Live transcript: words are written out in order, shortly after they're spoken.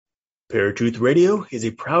Paratruth Radio is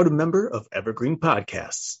a proud member of Evergreen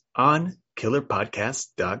Podcasts on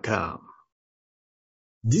KillerPodcast.com.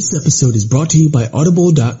 This episode is brought to you by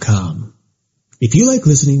Audible.com. If you like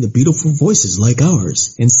listening to beautiful voices like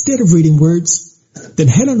ours instead of reading words, then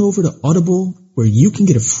head on over to Audible, where you can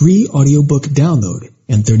get a free audiobook download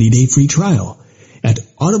and 30-day free trial at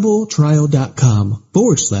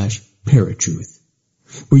audibletrial.com/Paratruth,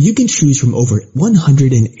 where you can choose from over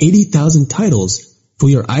 180,000 titles for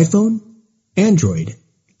your iPhone, Android,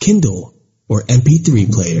 Kindle, or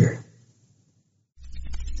MP3 player.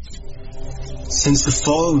 Since the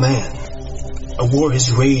fall of man, a war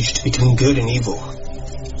has raged between good and evil.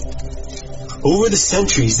 Over the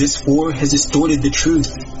centuries, this war has distorted the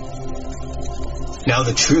truth. Now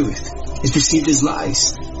the truth is perceived as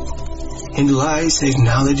lies, and lies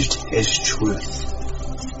acknowledged as truth.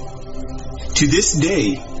 To this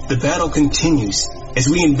day, the battle continues as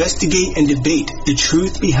we investigate and debate the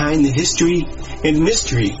truth behind the history and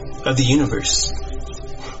mystery of the universe.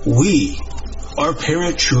 We are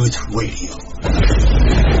Paratruth Radio.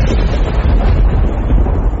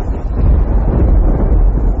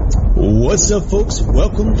 What's up, folks?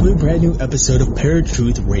 Welcome to a brand new episode of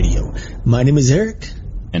Paratruth Radio. My name is Eric.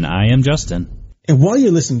 And I am Justin. And while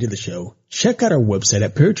you're listening to the show, check out our website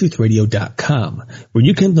at paratruthradio.com, where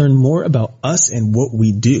you can learn more about us and what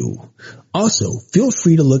we do. Also, feel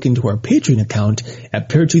free to look into our Patreon account at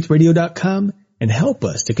paratruthradio.com and help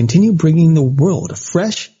us to continue bringing the world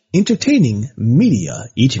fresh, entertaining media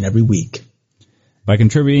each and every week. By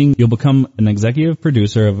contributing, you'll become an executive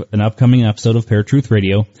producer of an upcoming episode of Paratruth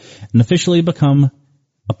Radio and officially become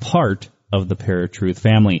a part of the Paratruth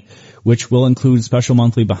family, which will include special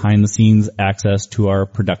monthly behind-the-scenes access to our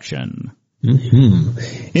production.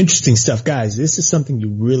 Interesting stuff, guys. This is something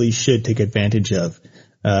you really should take advantage of.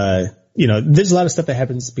 There's a lot of stuff that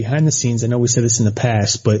happens behind the scenes. I know we said this in the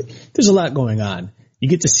past, but there's a lot going on. You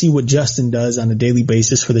get to see what Justin does on a daily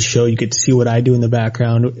basis for the show. You get to see what I do in the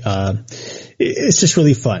background. It's just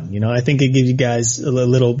really fun. I think it gives you guys a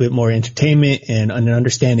little bit more entertainment and an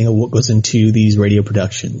understanding of what goes into these radio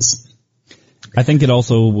productions. I think it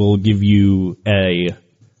also will give you a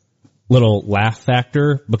little laugh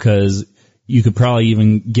factor, because you could probably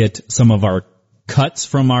even get some of our cuts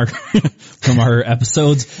from our from our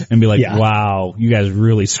episodes and be like, wow, you guys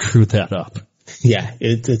really screwed that up. Yeah,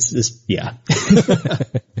 it's yeah.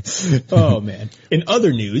 Oh, man. In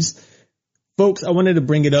other news, folks, I wanted to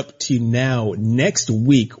bring it up to you now. Next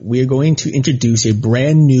week, we're going to introduce a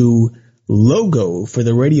brand new logo for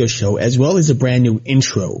the radio show, as well as a brand new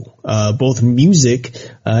intro, both music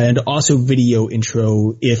and also video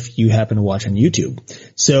intro if you happen to watch on YouTube.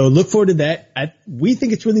 So look forward to that. We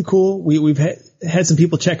think it's really cool. We've had some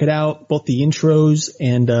people check it out, both the intros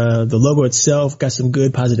and the logo itself. Got some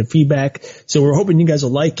good positive feedback. So we're hoping you guys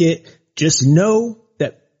will like it. Just know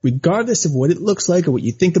that regardless of what it looks like or what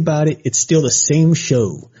you think about it, it's still the same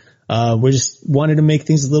show. We just wanted to make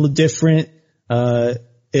things a little different.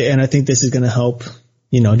 And I think this is going to help,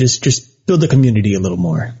 just build the community a little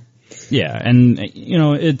more. Yeah. And,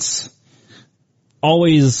 it's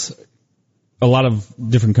always a lot of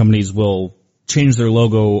different companies will change their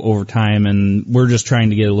logo over time. And we're just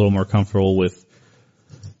trying to get a little more comfortable with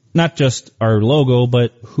not just our logo,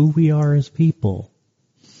 but who we are as people.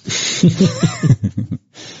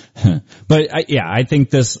 But I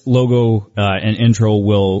think this logo and intro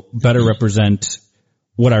will better represent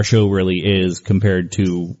what our show really is compared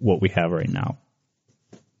to what we have right now.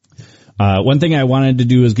 One thing I wanted to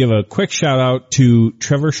do is give a quick shout out to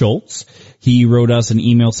Trevor Schultz. He wrote us an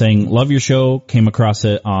email saying, love your show, came across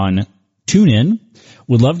it on TuneIn.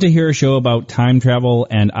 Would love to hear a show about time travel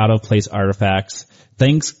and out-of-place artifacts.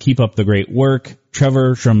 Thanks, keep up the great work.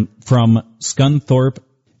 Trevor from Scunthorpe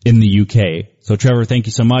in the UK. So Trevor, thank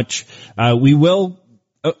you so much. We will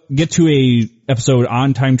get to a episode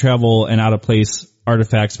on time travel and out-of-place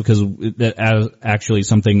artifacts, because that actually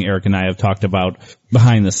something Eric and I have talked about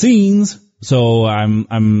behind the scenes. So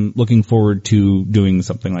I'm looking forward to doing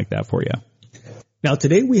something like that for you. Now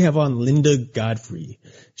today we have on Linda Godfrey.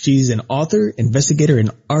 She's an author, investigator,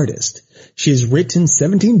 and artist. She has written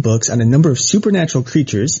 17 books on a number of supernatural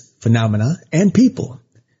creatures, phenomena, and people.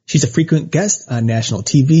 She's a frequent guest on national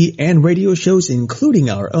TV and radio shows,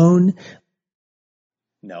 including our own.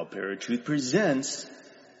 Now Paratruth presents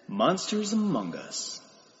Monsters Among Us,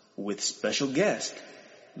 with special guest,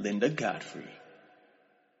 Linda Godfrey.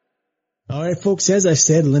 All right, folks, as I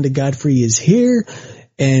said, Linda Godfrey is here,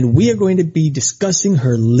 and we are going to be discussing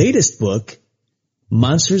her latest book,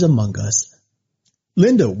 Monsters Among Us.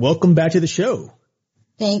 Linda, welcome back to the show.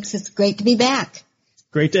 Thanks. It's great to be back.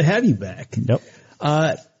 Great to have you back. Yep.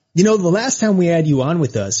 You know, the last time we had you on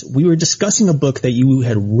with us, we were discussing a book that you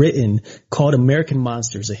had written called American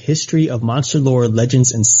Monsters, A History of Monster Lore,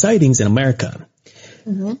 Legends, and Sightings in America.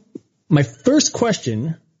 Mm-hmm. My first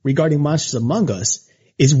question regarding Monsters Among Us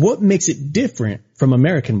is what makes it different from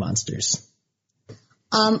American Monsters?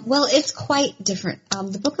 Well, it's quite different.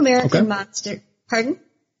 The book American Monster, pardon?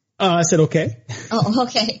 I said okay. Oh,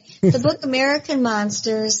 okay. The book American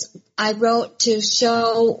Monsters I wrote to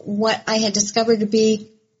show what I had discovered to be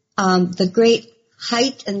the great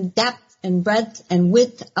height and depth and breadth and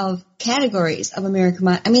width of categories of American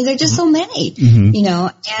Monsters. I mean, there are just so many, you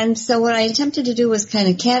know. And so what I attempted to do was kind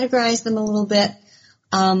of categorize them a little bit,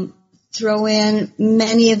 throw in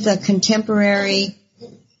many of the contemporary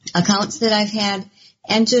accounts that I've had,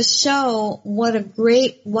 and just show what a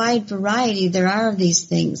great wide variety there are of these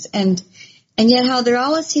things. And yet how there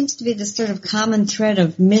always seems to be this sort of common thread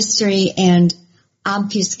of mystery and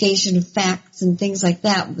obfuscation of facts and things like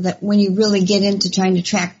that when you really get into trying to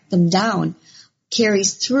track them down,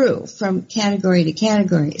 carries through from category to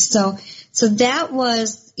category. So that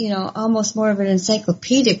was, you know, almost more of an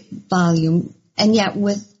encyclopedic volume, and yet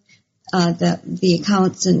with the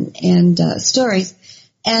accounts and stories.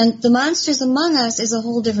 And the Monsters Among Us is a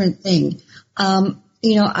whole different thing.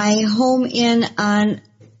 You know, I home in on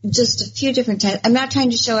just a few different types. I'm not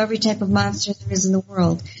trying to show every type of monster there is in the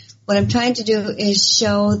world. What I'm trying to do is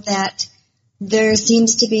show that there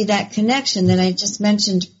seems to be that connection that I just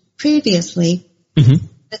mentioned previously. Mm-hmm.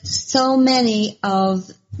 That so many of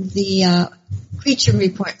the creature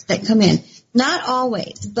reports that come in, not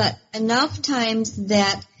always, but enough times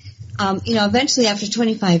that, you know, eventually after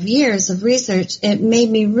 25 years of research, it made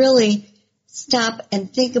me really stop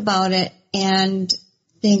and think about it and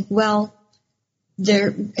think, well,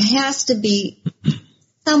 there has to be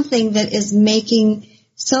something that is making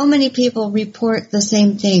so many people report the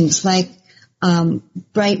same things, like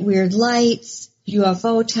bright, weird lights,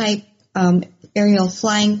 UFO type, aerial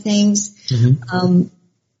flying things,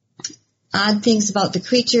 odd things about the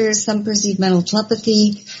creatures, some perceive mental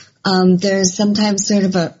telepathy. There's sometimes sort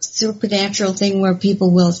of a supernatural thing where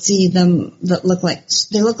people will see them that look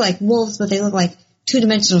like wolves, but they look like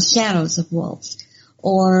two-dimensional shadows of wolves.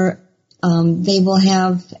 Or they will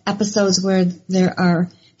have episodes where there are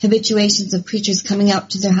habituations of creatures coming out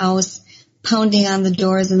to their house, pounding on the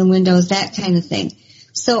doors and the windows, that kind of thing.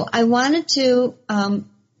 So I wanted to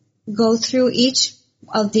go through each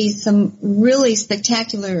of these, some really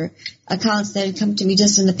spectacular accounts that had come to me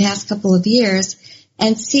just in the past couple of years,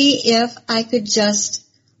 and see if I could just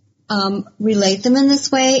relate them in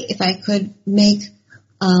this way, if I could make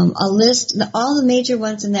a list. All the major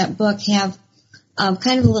ones in that book have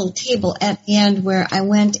kind of a little table at the end where I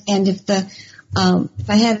went, and if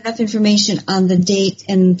I had enough information on the date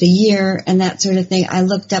and the year and that sort of thing, I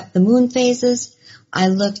looked up the moon phases. I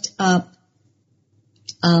looked up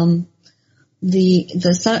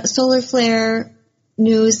the solar flare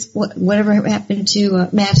news, whatever happened to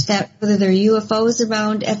match that, whether there are UFOs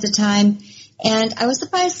around at the time. And I was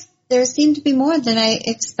surprised there seemed to be more than I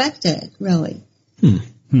expected, really.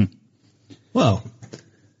 Wow.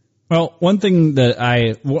 Well, one thing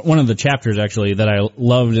that one of the chapters actually that I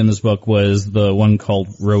loved in this book was the one called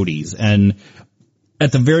Roadies. And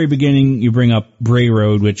at the very beginning, you bring up Bray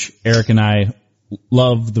Road, which Eric and I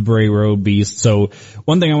love the Bray Road beast. So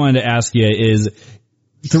one thing I wanted to ask you is,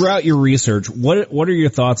 throughout your research, what are your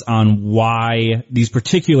thoughts on why these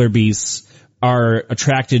particular beasts are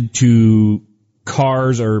attracted to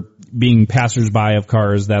cars or being passersby of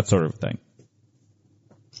cars, that sort of thing?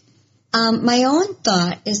 My own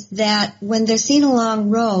thought is that when they're seen along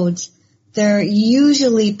roads, they're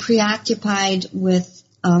usually preoccupied with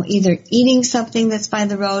either eating something that's by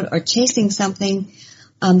the road or chasing something.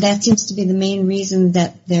 That seems to be the main reason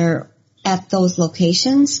that they're at those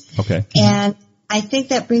locations. Okay. And I think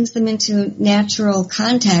that brings them into natural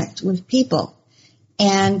contact with people.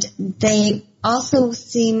 And they also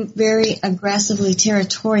seem very aggressively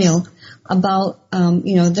territorial about,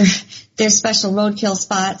 their special roadkill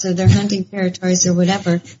spots or their hunting territories or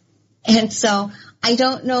whatever. And so I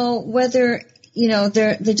don't know whether,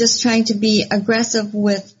 they're just trying to be aggressive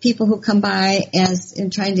with people who come by as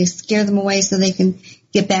in trying to scare them away so they can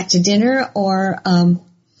get back to dinner, or,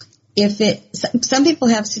 some people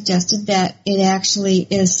have suggested that it actually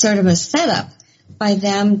is sort of a setup by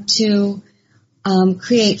them to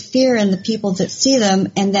create fear in the people that see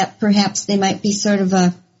them, and that perhaps they might be sort of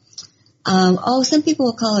some people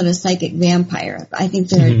will call it a psychic vampire. I think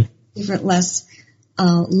there are different, less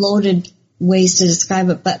loaded ways to describe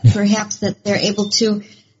it, but perhaps that they're able to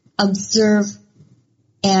observe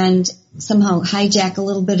and somehow hijack a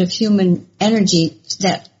little bit of human energy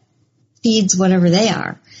that feeds whatever they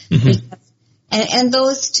are. And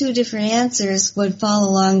those two different answers would fall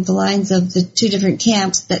along the lines of the two different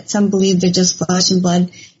camps, that some believe they're just flesh and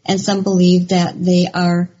blood, and some believe that they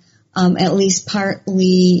are at least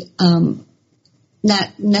partly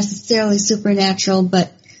not necessarily supernatural,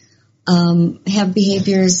 but have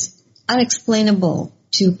behaviors unexplainable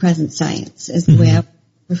to present science, is the way I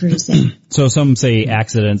prefer to say. So some say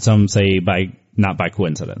accident, some say not by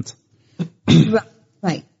coincidence.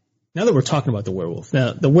 Right. Now that we're talking about the werewolf,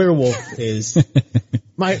 now the werewolf is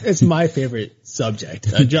it's my favorite subject.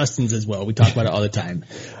 Justin's as well. We talk about it all the time.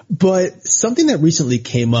 But something that recently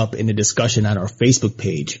came up in a discussion on our Facebook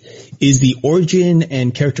page is the origin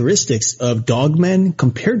and characteristics of dogmen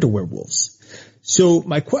compared to werewolves. So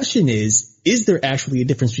my question is there actually a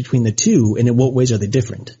difference between the two, and in what ways are they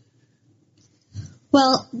different?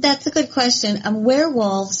 Well, that's a good question.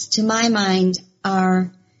 Werewolves, to my mind,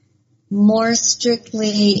 are more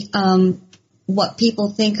strictly what people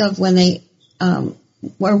think of when they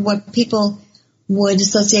or what people would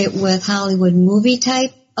associate with Hollywood movie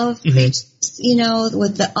type of creatures,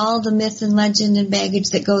 with all the myth and legend and baggage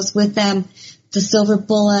that goes with them, the silver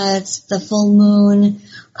bullets, the full moon,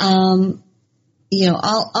 all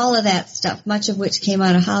of that stuff, much of which came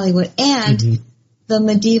out of Hollywood, and the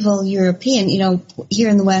medieval European. Here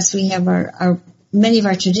in the West, we have many of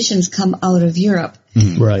our traditions come out of Europe.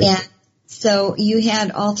 Right. And so you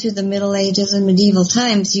had all through the Middle Ages and medieval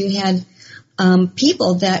times, you had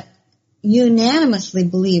people that unanimously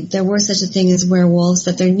believed there were such a thing as werewolves,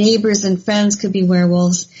 that their neighbors and friends could be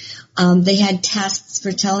werewolves. They had tests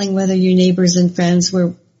for telling whether your neighbors and friends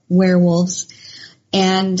were werewolves.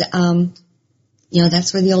 And,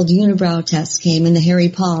 that's where the old unibrow test came and the hairy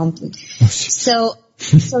palm. So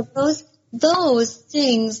those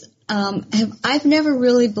things, I've never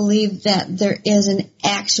really believed that there is an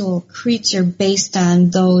actual creature based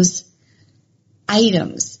on those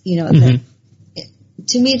items,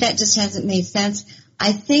 to me, that just hasn't made sense.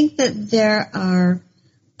 I think that there are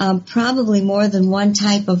probably more than one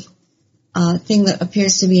type of thing that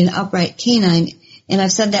appears to be an upright canine, and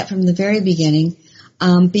I've said that from the very beginning,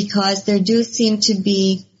 because there do seem to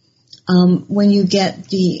be, when you get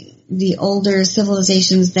the older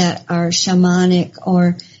civilizations that are shamanic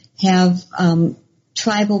or have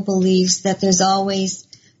tribal beliefs, that there's always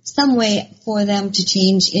some way for them to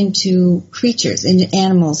change into creatures, into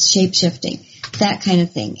animals, shape-shifting, that kind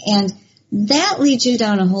of thing. And that leads you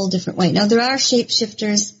down a whole different way. Now, there are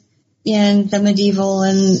shapeshifters in the medieval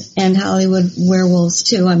and Hollywood werewolves,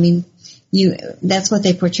 too. I mean, that's what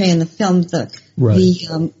they portray in the film, the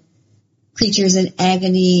creatures in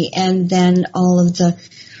agony, and then all of the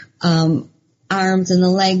arms and the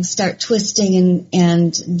legs start twisting,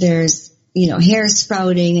 and there's hair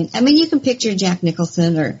sprouting. And I mean, you can picture Jack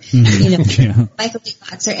Nicholson or Michael J.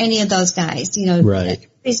 Fox or any of those guys. Right.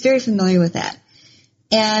 He's very familiar with that.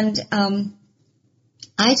 And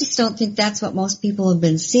I just don't think that's what most people have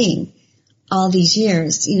been seeing all these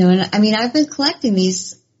years. And I mean, I've been collecting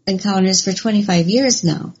these encounters for 25 years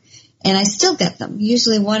now, and I still get them,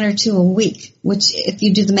 usually one or two a week, which, if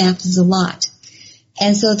you do the math, is a lot.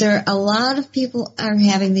 And so a lot of people are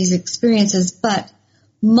having these experiences, but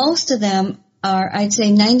most of them are, I'd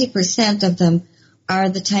say 90% of them are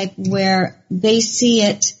the type where they see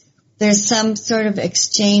it, there's some sort of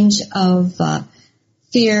exchange of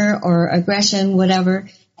fear or aggression, whatever,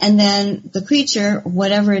 and then the creature,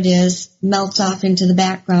 whatever it is, melts off into the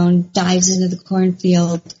background, dives into the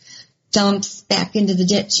cornfield, dumps back into the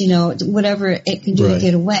ditch, whatever it can do to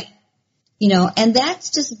get away. And that's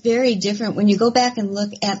just very different when you go back and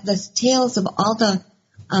look at the tales of all the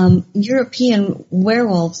European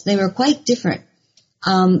werewolves. They were quite different.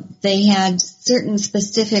 They had certain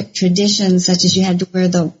specific traditions, such as you had to wear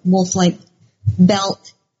the wolf-like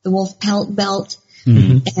belt, the wolf pelt belt,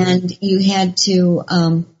 and you had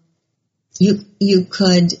to, you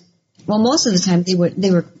could, most of the time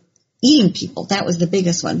they were eating people. That was the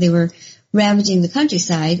biggest one. They were ravaging the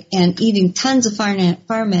countryside and eating tons of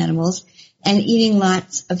farm animals and eating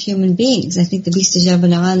lots of human beings. I think the Beast of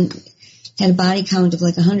Lebanon had a body count of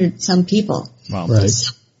like 100-some people. Wow. Right.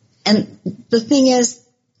 And the thing is,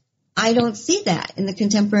 I don't see that in the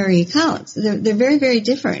contemporary accounts. They're very, very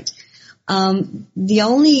different. The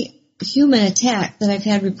only human attack that I've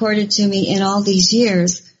had reported to me in all these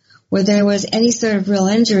years where there was any sort of real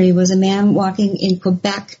injury was a man walking in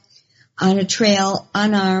Quebec on a trail,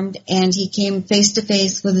 unarmed, and he came face to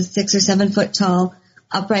face with a 6 or 7 foot tall,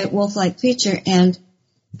 upright wolf-like creature, and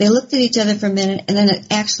they looked at each other for a minute, and then it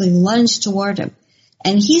actually lunged toward him.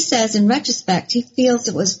 And he says, in retrospect, he feels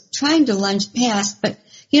it was trying to lunge past, but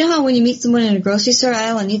you know how when you meet someone in a grocery store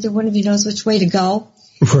aisle and neither one of you knows which way to go?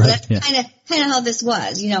 Right. That's kind of how this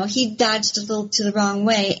was. He dodged a little to the wrong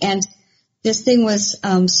way, and this thing was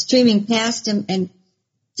streaming past him and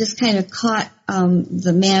just kind of caught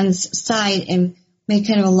the man's side and made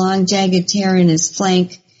kind of a long, jagged tear in his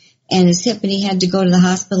flank and his hip, and he had to go to the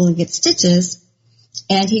hospital and get stitches.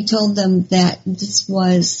 And he told them that this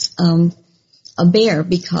was a bear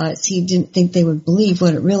because he didn't think they would believe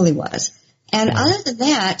what it really was. And other than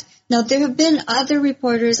that, now there have been other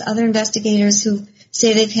reporters, other investigators who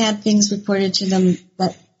say they've had things reported to them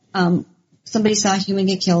that somebody saw a human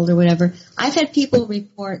get killed or whatever. I've had people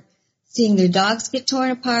report seeing their dogs get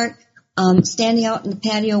torn apart, standing out in the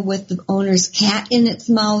patio with the owner's cat in its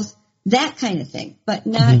mouth, that kind of thing, but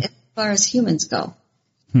not as far as humans go.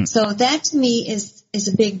 So that to me is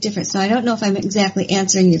a big difference. Now, I don't know if I'm exactly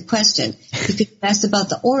answering your question because you asked about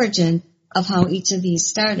the origin of how each of these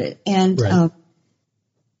started. And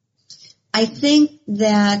I think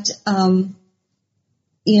that,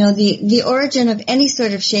 the origin of any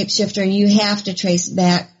sort of shapeshifter, you have to trace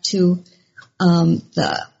back to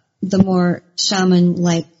the more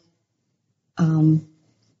shaman-like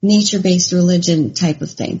nature-based religion type of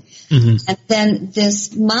thing. And then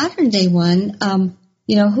this modern-day one,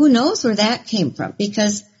 who knows where that came from?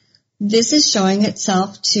 Because this is showing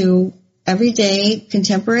itself to everyday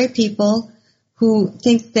contemporary people who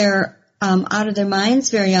think they're out of their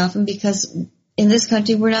minds very often because in this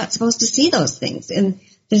country we're not supposed to see those things in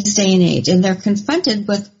this day and age. And they're confronted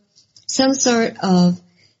with some sort of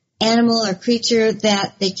animal or creature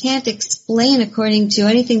that they can't explain according to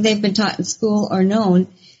anything they've been taught in school or known.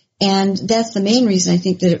 And that's the main reason I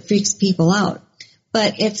think that it freaks people out.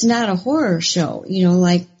 But it's not a horror show,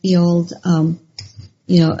 like the old,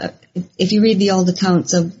 if you read the old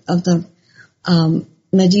accounts of the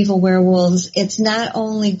medieval werewolves, it's not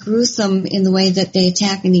only gruesome in the way that they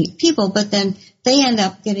attack and eat people, but then they end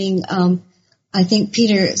up getting, I think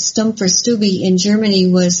Peter Stumpfer-Stubbe in Germany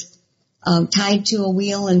was tied to a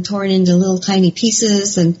wheel and torn into little tiny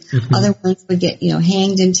pieces, and other ones would get,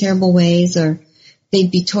 hanged in terrible ways, or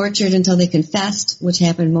they'd be tortured until they confessed, which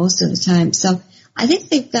happened most of the time. So I think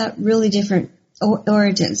they've got really different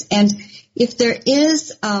origins. And if there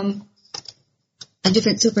is a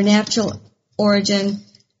different supernatural origin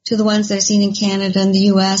to the ones that are seen in Canada and the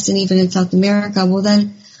U.S. and even in South America, well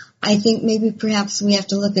then I think maybe perhaps we have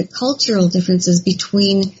to look at cultural differences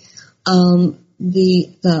between the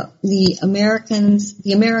Americas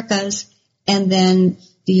and then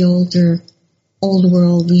the old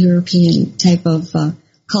world European type of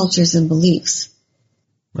cultures and beliefs.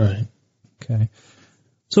 Right. Okay.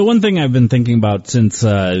 So one thing I've been thinking about since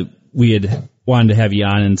we had wanted to have you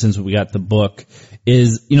on and since we got the book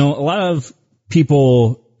is, a lot of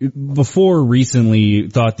people before recently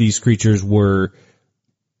thought these creatures were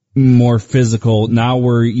more physical. Now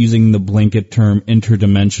we're using the blanket term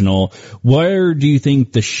interdimensional. Where do you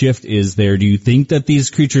think the shift is there? Do you think that these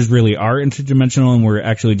creatures really are interdimensional and we're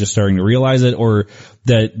actually just starting to realize it, or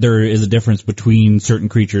that there is a difference between certain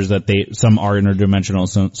creatures that some are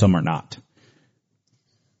interdimensional, some are not?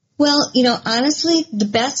 Well, honestly, the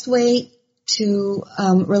best way to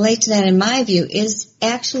relate to that, in my view, is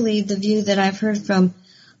actually the view that I've heard from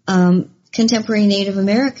contemporary Native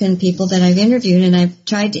American people that I've interviewed, and I've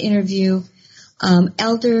tried to interview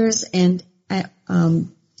elders and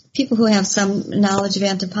people who have some knowledge of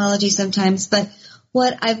anthropology sometimes. But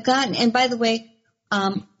what I've gotten, and by the way,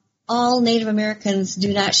 all Native Americans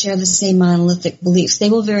do not share the same monolithic beliefs. They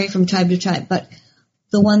will vary from tribe to tribe, but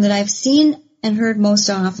the one that I've seen and heard most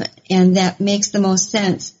often, and that makes the most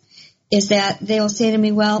sense, is that they will say to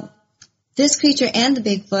me, well, this creature and the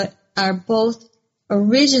Bigfoot are both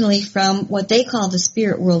originally from what they call the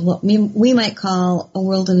spirit world, what we might call a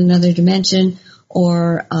world in another dimension,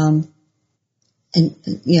 or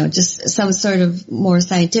just some sort of more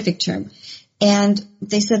scientific term. And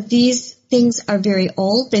they said these things are very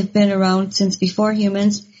old. They've been around since before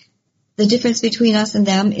humans. The difference between us and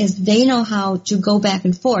them is they know how to go back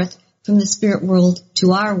and forth from the spirit world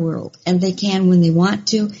to our world, and they can when they want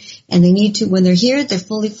to, and they need to. When they're here, they're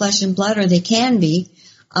fully flesh and blood, or they can be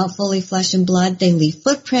fully flesh and blood. They leave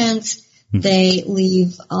footprints, they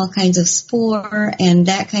leave all kinds of spore and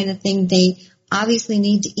that kind of thing. They obviously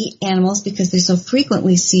need to eat animals because they're so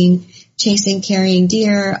frequently seen chasing, carrying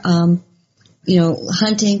deer,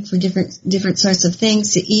 hunting for different sorts of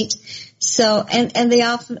things to eat. So, and they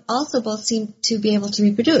often also both seem to be able to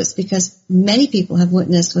reproduce because many people have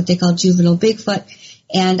witnessed what they call juvenile Bigfoot.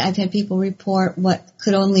 And I've had people report what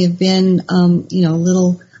could only have been,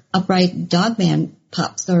 little upright dogman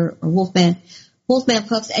pups or wolfman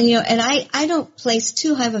pups. And, and I don't place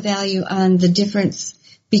too high of a value on the difference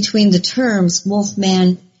between the terms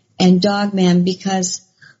wolfman and dogman because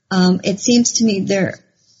it seems to me there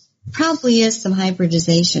probably is some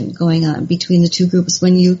hybridization going on between the two groups.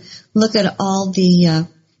 When you look at all the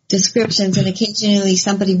descriptions, and occasionally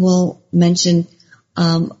somebody will mention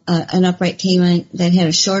an upright canine that had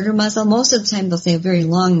a shorter muzzle. Most of the time they'll say a very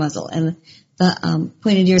long muzzle and the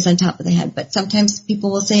pointed ears on top of the head, but sometimes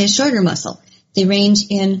people will say a shorter muzzle. They range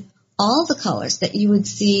in all the colors that you would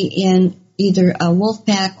see in either a wolf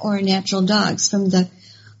pack or natural dogs, from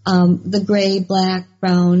the gray, black,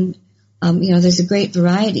 brown. There's a great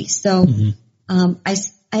variety. So I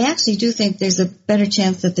actually do think there's a better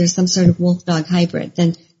chance that there's some sort of wolf dog hybrid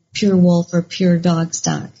than pure wolf or pure dog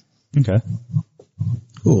stock. Okay.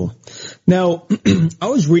 Cool. Now, I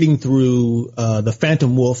was reading through the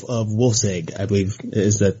Phantom Wolf of Wolf's Egg, I believe.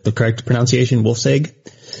 Is that the correct pronunciation, Wolf's Egg?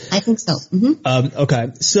 I think so. Mm-hmm.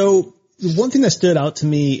 Okay. So one thing that stood out to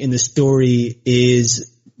me in the story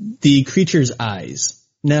is the creature's eyes.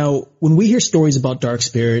 Now, when we hear stories about dark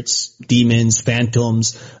spirits, demons,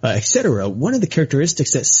 phantoms, etc., one of the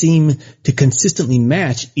characteristics that seem to consistently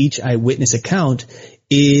match each eyewitness account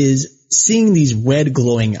is seeing these red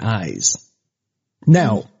glowing eyes.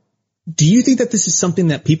 Now, do you think that this is something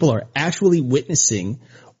that people are actually witnessing,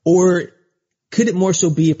 or could it more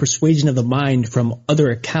so be a persuasion of the mind from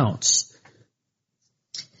other accounts?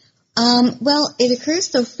 Well, it occurs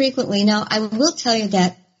so frequently. Now, I will tell you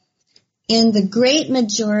that in the great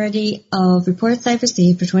majority of reports I've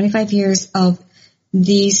received for 25 years of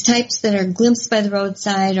these types that are glimpsed by the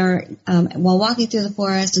roadside or while walking through the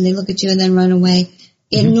forest and they look at you and then run away,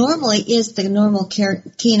 it normally is the normal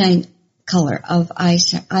canine color of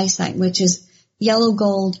eyesight, which is yellow,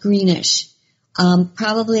 gold, greenish,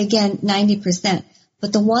 probably again 90%.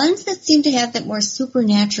 But the ones that seem to have that more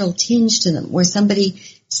supernatural tinge to them, where somebody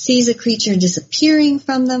sees a creature disappearing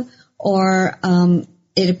from them, or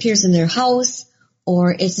it appears in their house,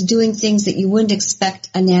 or it's doing things that you wouldn't expect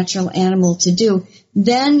a natural animal to do,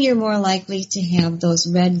 then you're more likely to have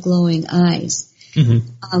those red glowing eyes.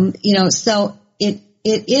 Mm-hmm. So it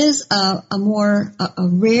is a more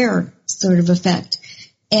rare sort of effect.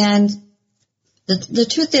 And the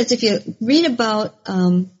truth is, if you read about,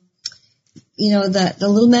 the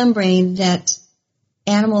little membrane that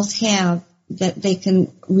animals have that they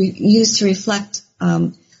can use to reflect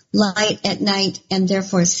light at night and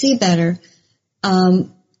therefore see better,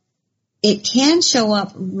 it can show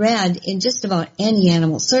up red in just about any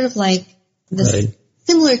animal, sort of like this, right.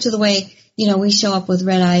 Similar to the way, we show up with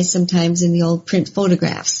red eyes sometimes in the old print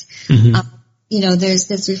photographs. Mm-hmm. There's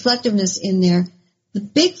this reflectiveness in there. The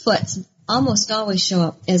Bigfoots almost always show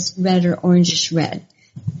up as red or orangish red.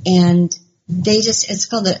 And it's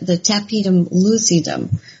called the tapetum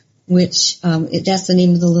lucidum, which, that's the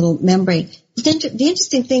name of the little membrane. The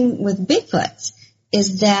interesting thing with Bigfoots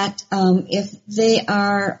is that, if they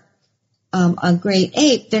are, a great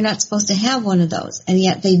ape, they're not supposed to have one of those, and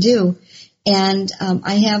yet they do. And,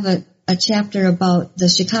 I have a chapter about the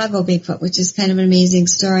Chicago Bigfoot, which is kind of an amazing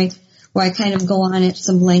story, where I kind of go on at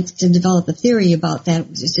some length to develop a theory about that,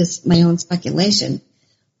 which is just my own speculation.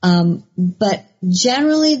 But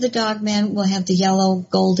generally the dogman will have the yellow,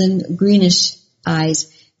 golden, greenish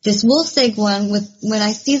eyes. This wolf's egg one, when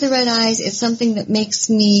I see the red eyes, it's something that makes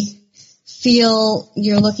me feel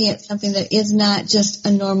you're looking at something that is not just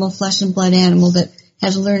a normal flesh and blood animal that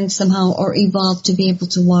has learned somehow or evolved to be able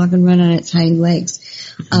to walk and run on its hind legs.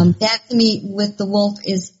 That to me with the wolf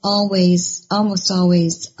is almost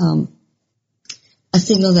always, a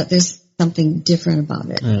signal that there's something different about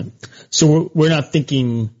it. So we're not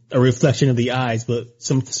thinking a reflection of the eyes, but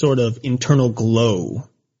some sort of internal glow.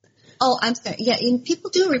 Oh, I'm sorry. Yeah, and people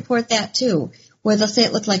do report that too, where they'll say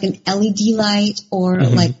it looked like an LED light or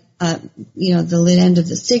like, the lit end of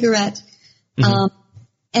the cigarette. Mm-hmm.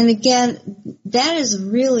 And again, that is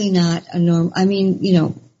really not a norm. I mean,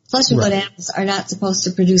 flesh and blood animals are not supposed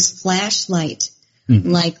to produce flashlight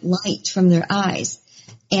like light from their eyes.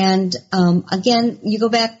 And, again, you go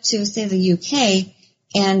back to, say, the UK,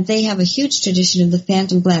 and they have a huge tradition of the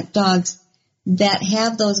phantom black dogs that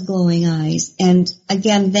have those glowing eyes. And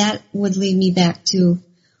again, that would lead me back to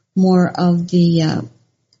more of the,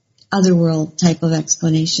 otherworld type of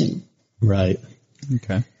explanation. Right.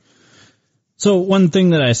 Okay. So one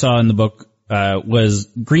thing that I saw in the book, was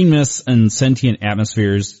green mists and sentient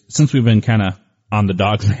atmospheres. Since we've been kind of on the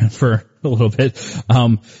dogman for a little bit,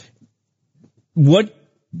 what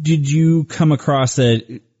did you come across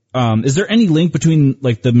that, is there any link between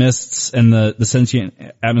like the mists and the sentient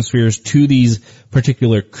atmospheres to these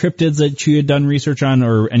particular cryptids that you had done research on,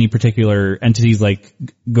 or any particular entities like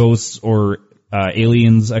ghosts or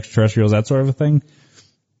aliens, extraterrestrials, that sort of a thing?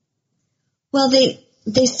 Well,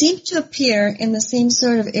 They seem to appear in the same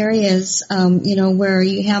sort of areas, where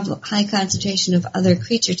you have a high concentration of other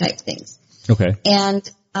creature type things. Okay. And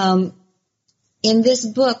in this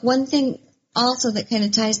book, one thing also that kind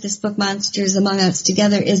of ties this book, Monsters Among Us,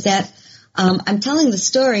 together is that I'm telling the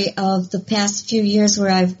story of the past few years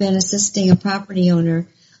where I've been assisting a property owner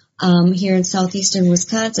here in southeastern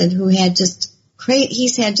Wisconsin who had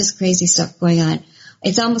he's had just crazy stuff going on.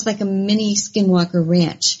 It's almost like a mini Skinwalker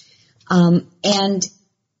Ranch. And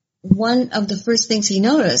one of the first things he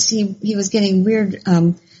noticed, he was getting weird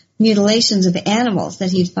mutilations of animals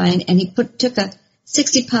that he'd find, and he took a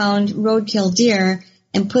 60-pound roadkill deer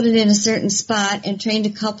and put it in a certain spot and trained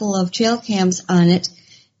a couple of trail cams on it,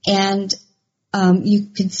 and you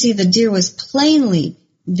could see the deer was plainly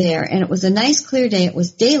there, and it was a nice clear day. It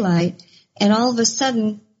was daylight, and all of a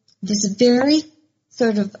sudden, this very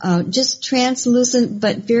sort of just translucent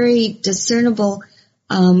but very discernible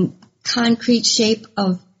concrete shape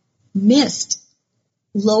of mist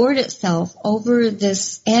lowered itself over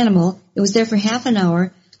this animal. It was there for half an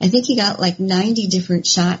hour. I think he got like 90 different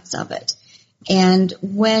shots of it. And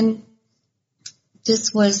when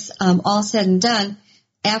this was all said and done,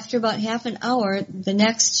 after about half an hour, the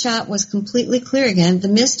next shot was completely clear again. The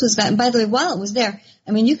mist was gone. And by the way, while it was there,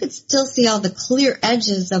 I mean, you could still see all the clear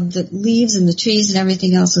edges of the leaves and the trees and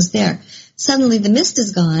everything else was there. Suddenly the mist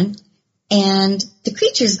is gone and the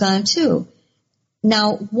creature's gone too.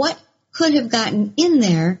 Now, what could have gotten in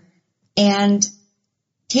there and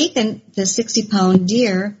taken the 60-pound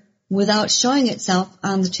deer without showing itself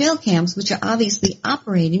on the trail cams, which are obviously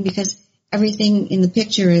operating because everything in the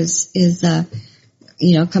picture is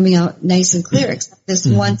coming out nice and clear, except this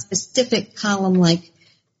one specific column-like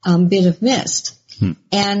bit of mist.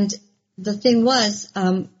 And the thing was,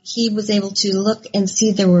 he was able to look and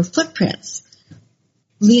see there were footprints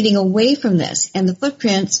leading away from this, and the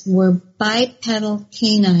footprints were bipedal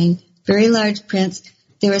canine, very large prints.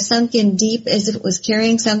 They were sunk in deep as if it was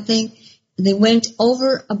carrying something. They went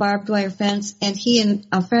over a barbed wire fence, and he and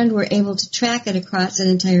a friend were able to track it across an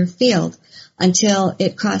entire field until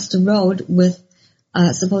it crossed a road with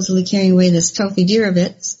supposedly carrying away this trophy deer of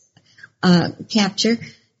its capture,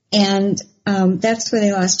 and that's where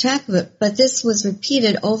they lost track of it. But this was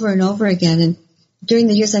repeated over and over again, and during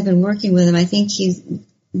the years I've been working with him, I think he's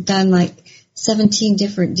done like 17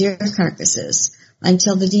 different deer carcasses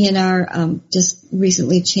until the DNR just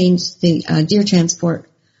recently changed the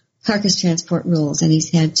carcass transport rules, and he's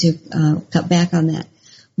had to cut back on that.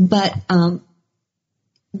 But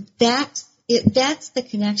that's the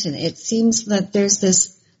connection. It seems that there's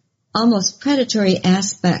this almost predatory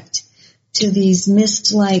aspect to these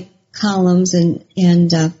mist-like columns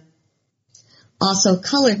and also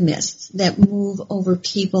colored mists that move over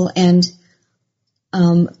people and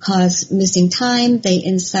cause missing time. They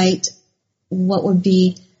incite what would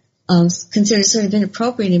be considered sort of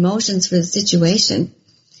inappropriate emotions for the situation.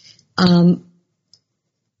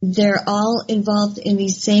 They're all involved in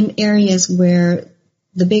these same areas where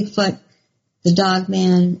the Bigfoot, the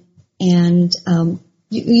Dogman, and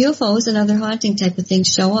UFOs and other haunting type of things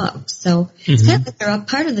show up. So it's kind of like they're a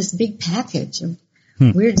part of this big package of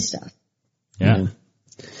weird stuff. Yeah.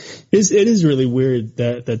 It is really weird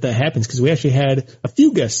that happens, because we actually had a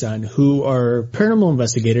few guests on who are paranormal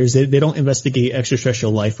investigators. They don't investigate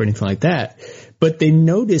extraterrestrial life or anything like that, but they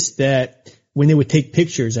noticed that when they would take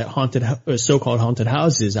pictures at so-called haunted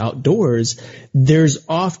houses outdoors, there's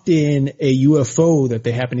often a UFO that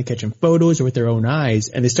they happen to catch in photos or with their own eyes,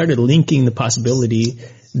 and they started linking the possibility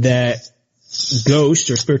that ghosts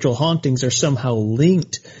or spiritual hauntings are somehow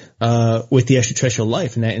linked with the extraterrestrial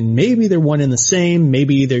life, and maybe they're one and the same.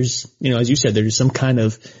 Maybe there's, as you said, there's some kind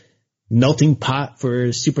of melting pot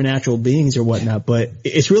for supernatural beings or whatnot. But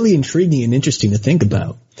it's really intriguing and interesting to think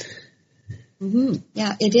about.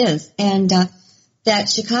 Yeah, it is. And that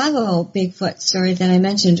Chicago Bigfoot story that I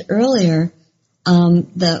mentioned earlier,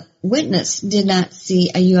 the witness did not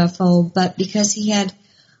see a UFO, but because he had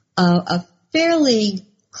a fairly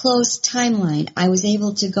close timeline, I was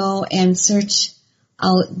able to go and search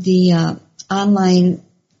out the online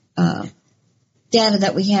data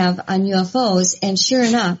that we have on UFOs, and sure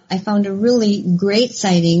enough, I found a really great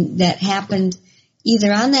sighting that happened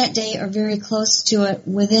either on that day or very close to it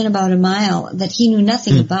within about a mile that he knew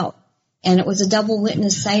nothing about. And it was a double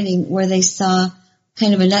witness sighting where they saw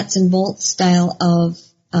kind of a nuts and bolts style of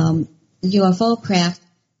UFO craft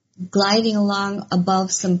gliding along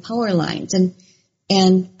above some power lines.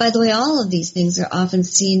 And by the way, all of these things are often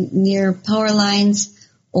seen near power lines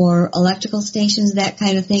or electrical stations, that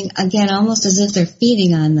kind of thing. Again, almost as if they're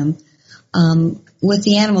feeding on them. With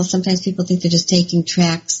the animals, sometimes people think they're just taking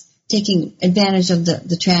advantage of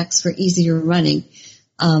the tracks for easier running.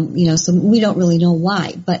 So we don't really know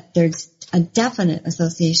why, but there's a definite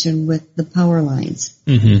association with the power lines.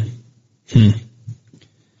 Mm-hmm.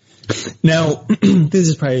 Now, this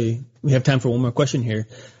is probably, we have time for one more question here.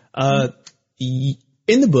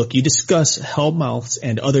 In the book, you discuss hellmouths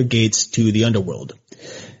and other gates to the underworld.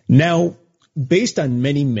 Now, based on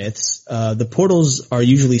many myths, the portals are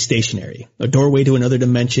usually stationary, a doorway to another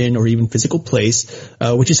dimension or even physical place,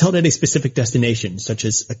 which is held at a specific destination, such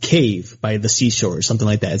as a cave by the seashore or something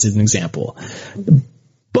like that, as an example.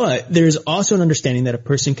 But there's also an understanding that a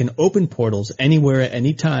person can open portals anywhere at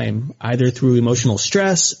any time, either through emotional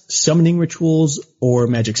stress, summoning rituals, or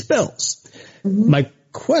magic spells. Mm-hmm. My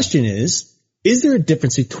question is there a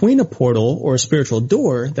difference between a portal or a spiritual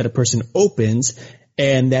door that a person opens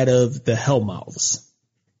and that of the hellmouths?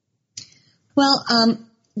 Well,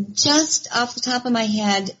 just off the top of my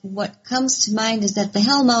head, what comes to mind is that the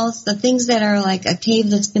hellmouths, the things that are like a cave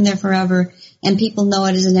that's been there forever and people know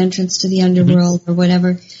it as an entrance to the underworld or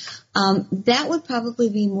whatever, that would probably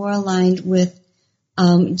be more aligned with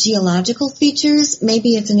geological features.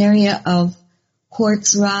 Maybe it's an area of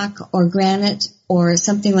quartz rock or granite or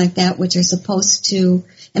something like that, which are supposed to,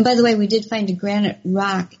 and by the way, we did find a granite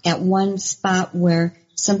rock at one spot where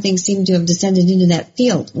something seemed to have descended into that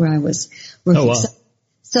field where I was working. Oh, wow.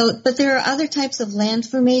 But there are other types of land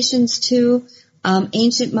formations too,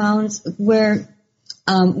 ancient mounds where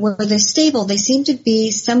they're stable. They seem to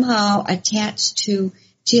be somehow attached to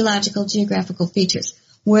geographical features.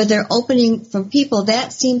 Where they're opening from people,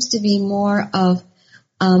 that seems to be more of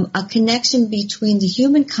a connection between the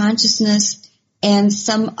human consciousness and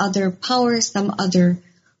some other power, some other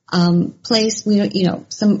place. We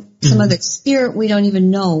don't, some other spirit. We don't even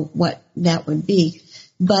know what that would be.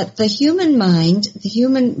 But the human mind, the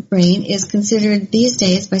human brain, is considered these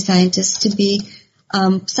days by scientists to be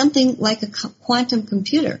something like a quantum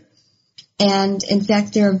computer. And in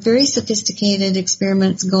fact, there are very sophisticated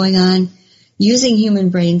experiments going on using human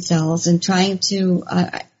brain cells and trying to,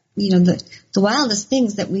 the wildest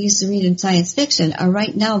things that we used to read in science fiction are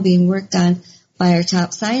right now being worked on by our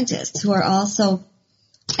top scientists, who are also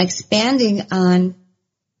expanding on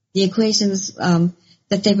the equations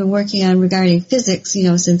that they've been working on regarding physics,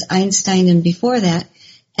 since Einstein and before that.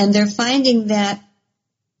 And they're finding that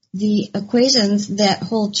the equations that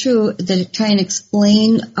hold true, that try and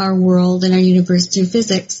explain our world and our universe through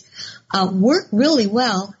physics, work really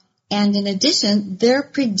well. And in addition, they're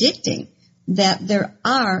predicting that there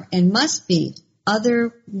are and must be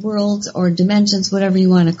other worlds or dimensions, whatever you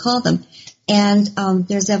want to call them. And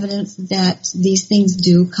there's evidence that these things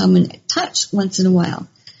do come in touch once in a while.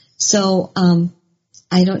 So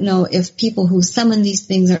I don't know if people who summon these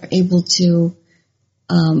things are able to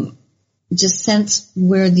just sense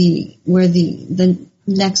where the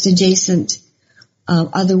next adjacent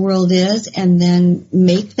other world is, and then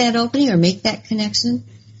make that opening or make that connection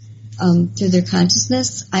through their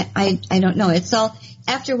consciousness. I don't know. It's all,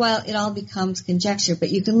 after a while, it all becomes conjecture. But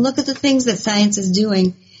you can look at the things that science is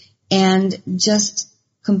doing and just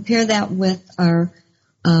compare that with our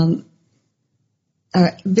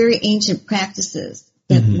very ancient practices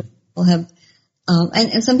that people have,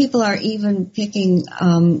 and some people are even picking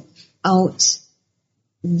out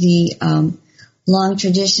the long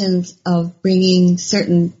traditions of bringing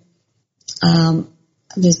certain,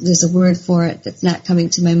 there's a word for it that's not coming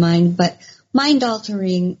to my mind, but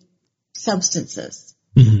mind-altering substances.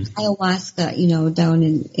 Ayahuasca, down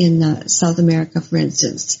in South America, for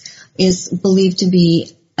instance, is believed to be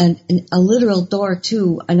a literal door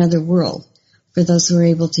to another world for those who are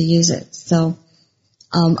able to use it. So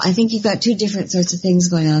I think you've got two different sorts of things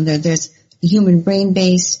going on there. There's the human brain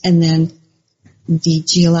based and then the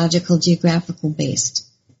geographical based.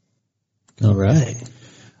 All right.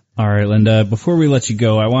 All right, Linda, before we let you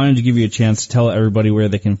go, I wanted to give you a chance to tell everybody where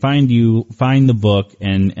they can find you, find the book,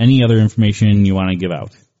 and any other information you want to give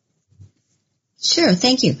out. Sure,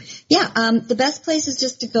 thank you. Yeah, the best place is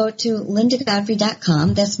just to go to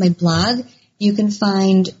lindagodfrey.com. That's my blog. You can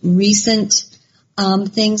find recent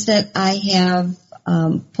things that I have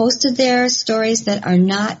posted there, stories that are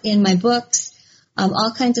not in my books,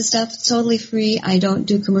 all kinds of stuff. It's totally free. I don't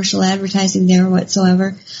do commercial advertising there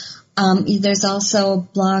whatsoever. There's also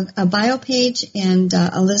a bio page and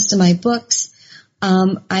a list of my books.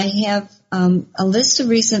 I have a list of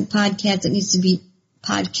recent podcasts that needs to be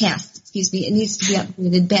it needs to be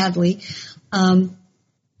updated badly.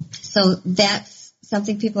 So that's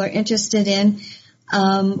something people are interested in.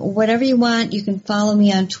 Whatever you want, you can follow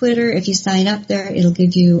me on Twitter. If you sign up there, it'll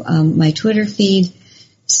give you my Twitter feed.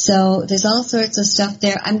 So there's all sorts of stuff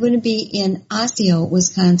there. I'm going to be in Osseo,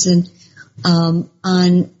 Wisconsin,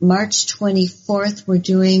 on March 24th. We're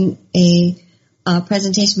doing a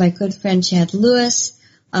presentation by my good friend Chad Lewis.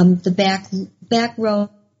 The back row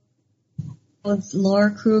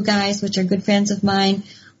lore crew guys, which are good friends of mine.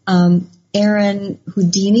 Aaron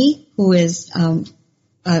Houdini, who is kind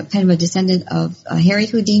of a descendant of Harry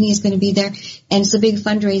Houdini, is going to be there. And it's a big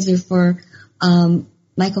fundraiser for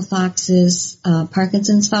Michael Fox's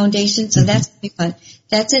Parkinson's Foundation. So that's going to be fun.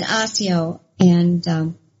 That's in Osseo. And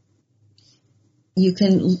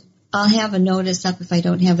I'll have a notice up if I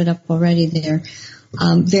don't have it up already there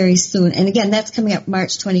very soon. And again, that's coming up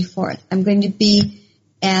March 24th. I'm going to be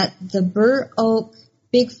at the Burr Oak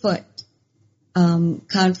Bigfoot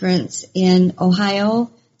conference in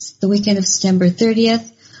Ohio. It's the weekend of September 30th.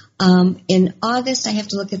 In August, I have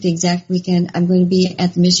to look at the exact weekend. I'm going to be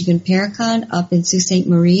at the Michigan Paracon up in Sault Ste.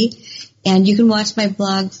 Marie. And you can watch my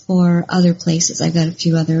blog for other places. I've got a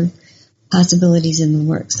few other possibilities in the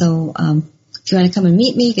works. So if you want to come and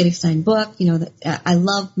meet me, get a signed book, I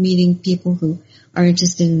love meeting people who are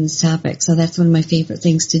interested in this topic. So that's one of my favorite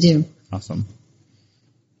things to do. Awesome.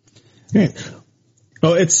 Great.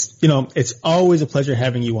 Well, it's always a pleasure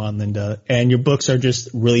having you on, Linda, and your books are just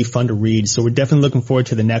really fun to read. So we're definitely looking forward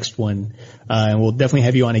to the next one, and we'll definitely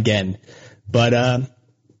have you on again. But,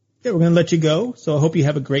 we're going to let you go. So I hope you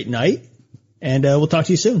have a great night, and we'll talk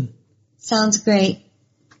to you soon. Sounds great.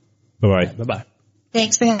 Bye-bye. Bye-bye.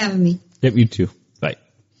 Thanks for having me. Yep, you too. Bye.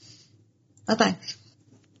 Bye-bye.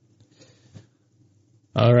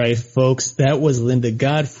 All right, folks, that was Linda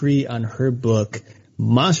Godfrey on her book,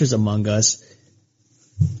 Monsters Among Us.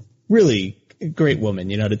 Really a great woman,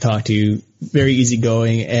 to talk to, very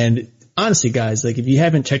easygoing. And honestly, guys, if you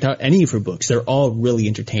haven't checked out any of her books, they're all really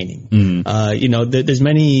entertaining. There's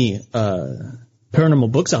many,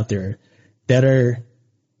 paranormal books out there that are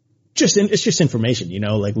it's just information,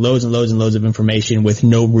 loads and loads and loads of information with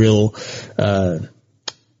no real, what's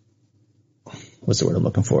the word I'm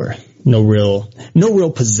looking for? No real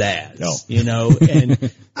pizzazz,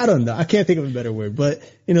 and I don't know. I can't think of a better word, but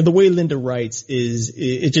the way Linda writes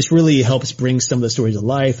it just really helps bring some of the stories to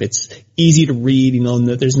life. It's easy to read,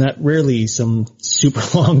 there's not rarely some super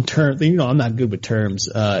long term, I'm not good with terms,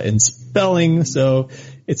 and spelling, so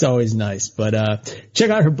it's always nice. But, check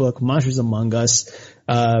out her book, Monsters Among Us.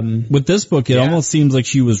 With this book, it almost seems like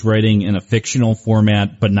she was writing in a fictional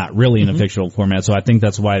format, but not really in a fictional format. So I think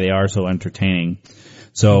that's why they are so entertaining.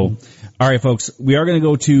 So, all right, folks, we are going to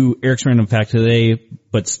go to Eric's Random Fact today,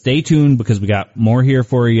 but stay tuned because we got more here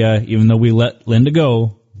for you, even though we let Linda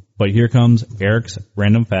go. But here comes Eric's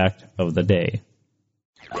Random Fact of the day.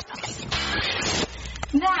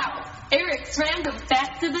 Now, Eric's Random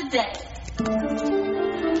Fact of the day.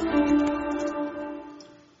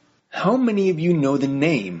 How many of you know the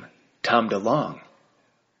name Tom DeLonge?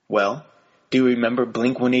 Well, do you remember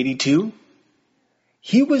Blink-182?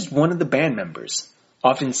 He was one of the band members,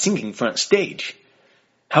 often singing front stage.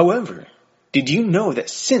 However, did you know that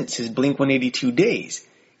since his Blink-182 days,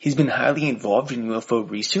 he's been highly involved in UFO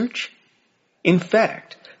research? In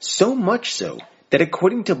fact, so much so that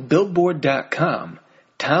according to Billboard.com,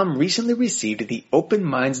 Tom recently received the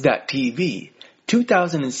OpenMinds.TV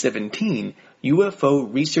 2017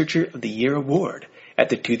 UFO Researcher of the Year Award at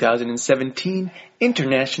the 2017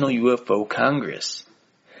 International UFO Congress.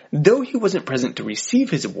 Though he wasn't present to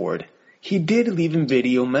receive his award, he did leave a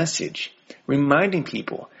video message reminding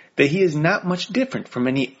people that he is not much different from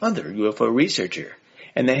any other UFO researcher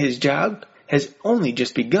and that his job has only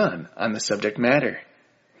just begun on the subject matter.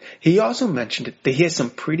 He also mentioned that he has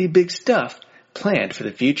some pretty big stuff planned for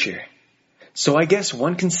the future. So I guess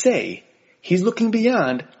one can say he's looking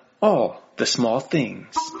beyond all the small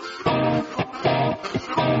things.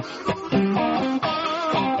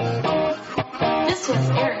 This was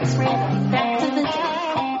Eric's Random Fact of the day.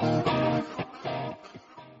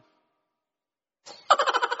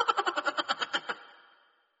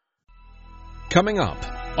 Coming up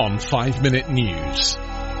on 5 Minute News,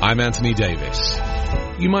 I'm Anthony Davis.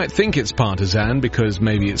 You might think it's partisan because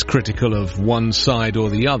maybe it's critical of one side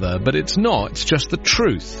or the other, but it's not. It's just the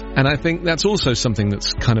truth. And I think that's also something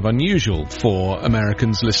that's kind of unusual for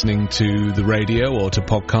Americans listening to the radio or to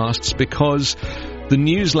podcasts, because the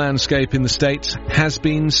news landscape in the States has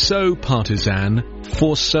been so partisan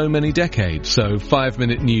for so many decades. So 5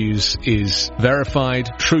 Minute News is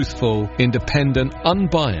verified, truthful, independent,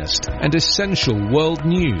 unbiased, and essential world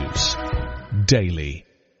news daily.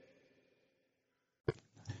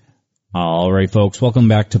 All right, folks, welcome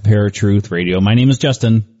back to Paratruth Radio. My name is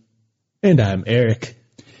Justin. And I'm Eric.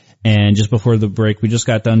 And just before the break, we just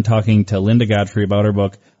got done talking to Linda Godfrey about her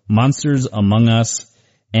book, Monsters Among Us.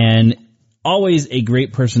 And always a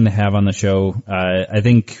great person to have on the show. I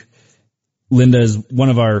think Linda is one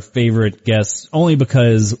of our favorite guests, only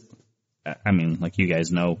because I mean, like you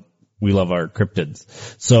guys know, we love our cryptids.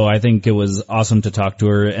 So I think it was awesome to talk to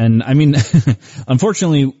her. And I mean,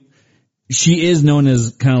 unfortunately, she is known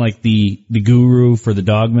as kind of like the guru for the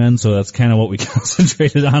dogmen. So that's kind of what we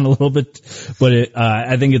concentrated on a little bit. But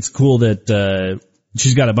I think it's cool that,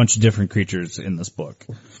 she's got a bunch of different creatures in this book.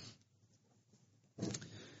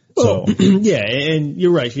 So yeah, and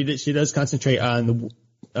you're right. She does concentrate on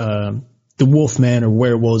the Wolfman or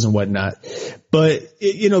werewolves and whatnot. But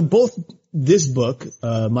both this book,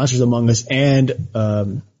 Monsters Among Us, and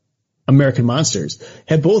American Monsters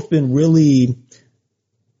have both been really,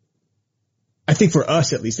 I think for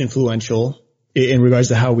us at least, influential in regards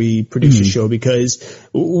to how we produce the show, because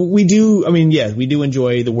we do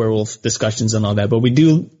enjoy the werewolf discussions and all that, but we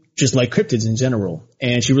do just like cryptids in general.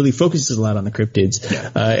 And she really focuses a lot on the cryptids,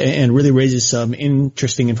 and really raises some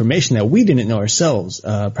interesting information that we didn't know ourselves,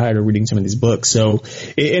 prior to reading some of these books. So,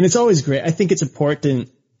 and it's always great. I think it's important,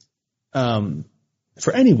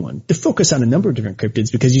 for anyone to focus on a number of different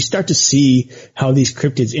cryptids, because you start to see how these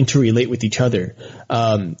cryptids interrelate with each other.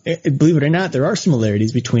 Believe it or not, there are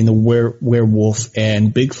similarities between the werewolf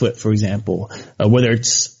and Bigfoot, for example, whether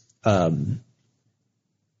it's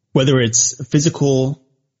physical,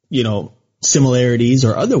 similarities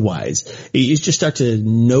or otherwise. You just start to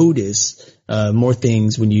notice, more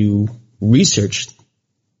things when you research,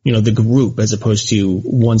 the group as opposed to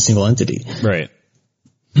one single entity. Right.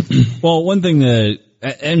 Well, one thing that,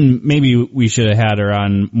 and maybe we should have had her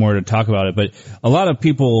on more to talk about it, but a lot of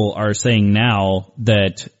people are saying now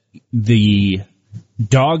that the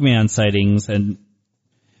Dogman sightings, and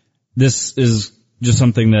this is just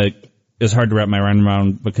something that is hard to wrap my mind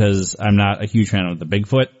around because I'm not a huge fan of the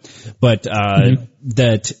Bigfoot, but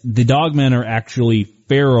that the Dogmen are actually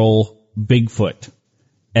feral Bigfoot.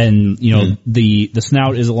 And, the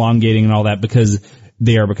snout is elongating and all that because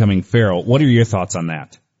they are becoming feral. What are your thoughts on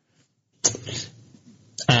that?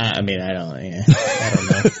 I don't know.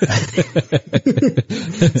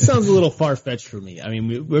 Sounds a little far-fetched for me. I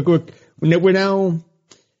mean, we're talking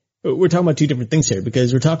about two different things here,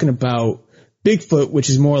 because we're talking about Bigfoot, which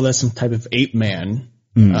is more or less some type of ape man,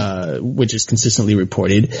 which is consistently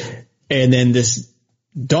reported. And then this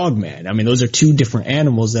Dogman. I mean, those are two different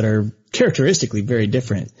animals that are characteristically very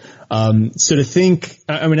different. So to think,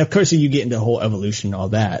 of course, you get into the whole evolution and all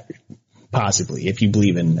that, possibly, if you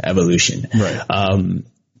believe in evolution. Right.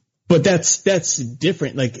 But that's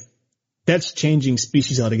different. Like, that's changing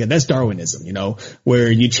species altogether. That's Darwinism, where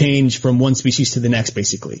you change from one species to the next,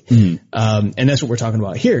 basically. And that's what we're talking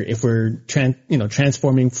about here. If we're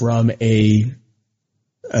transforming from a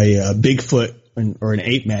Bigfoot or an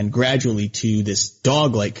ape man gradually to this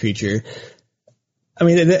dog-like creature. I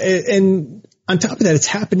mean, and on top of that, it's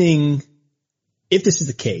happening, if this is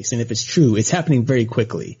the case, and if it's true, it's happening very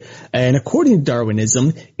quickly. And according to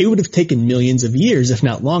Darwinism, it would have taken millions of years, if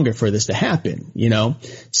not longer, for this to happen,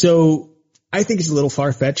 So I think it's a little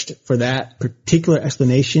far-fetched for that particular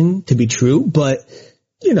explanation to be true, but,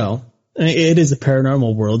 it is a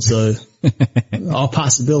paranormal world, so all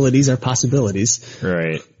possibilities are possibilities.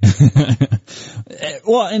 Right.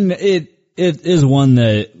 Well, and it is one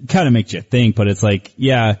that kind of makes you think, but it's like,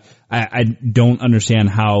 I don't understand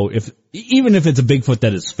how, even if it's a Bigfoot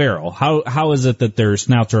that is feral, how is it that their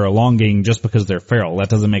snouts are elongating just because they're feral? That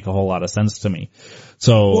doesn't make a whole lot of sense to me.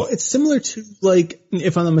 So, well, it's similar to, like,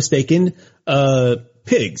 if I'm not mistaken,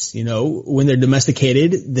 pigs, when they're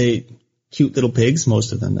domesticated, cute little pigs,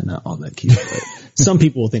 most of them, they're not all that cute, but some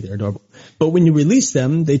people will think they're adorable. But when you release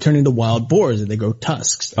them, they turn into wild boars and they grow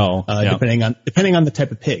tusks. Depending on the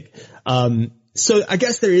type of pig. So I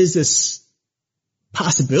guess there is this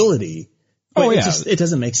possibility. But it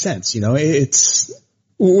doesn't make sense,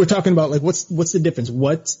 we're talking about, like, what's the difference?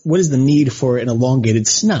 What is the need for an elongated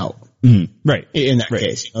snout? Right. In that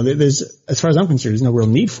case, there's, as far as I'm concerned, there's no real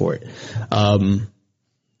need for it.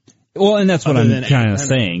 Well, and that's what I'm kind of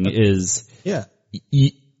saying is,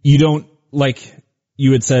 you don't, like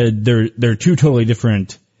you had said, they're two totally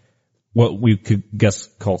different, what we could guess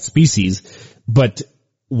call species, but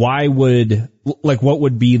why would, like, what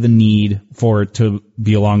would be the need for it to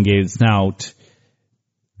be elongated snout?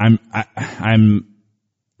 I'm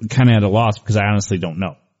kind of at a loss because I honestly don't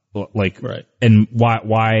know. Like, right. And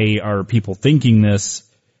why are people thinking this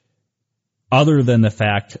other than the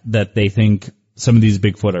fact that they think some of these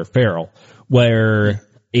Bigfoot are feral, where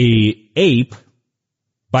a ape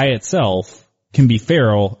by itself can be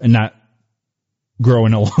feral and not grow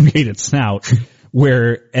an elongated snout,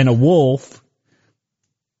 and a wolf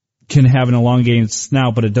can have an elongated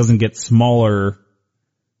snout, but it doesn't get smaller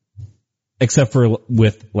except for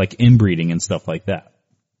with, like, inbreeding and stuff like that.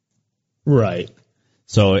 Right.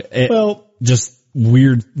 So just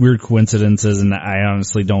weird coincidences, and I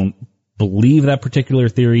honestly don't believe that particular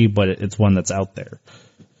theory, but it's one that's out there.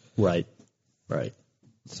 Right.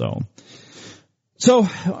 So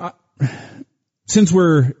since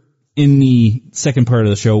we're in the second part of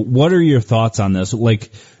the show, what are your thoughts on this?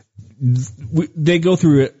 Like, they go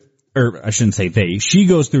through it, or I shouldn't say they, she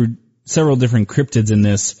goes through several different cryptids in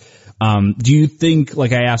this. Do you think,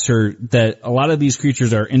 like I asked her, that a lot of these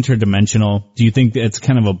creatures are interdimensional? Do you think it's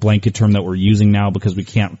kind of a blanket term that we're using now because we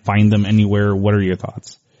can't find them anywhere? What are your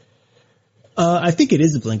thoughts? I think it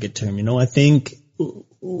is a blanket term. You know, I think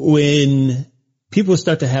when people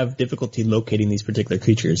start to have difficulty locating these particular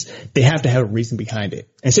creatures, they have to have a reason behind it.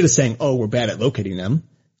 Instead of saying, oh, we're bad at locating them,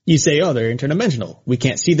 you say, oh, they're interdimensional. We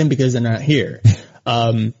can't see them because they're not here.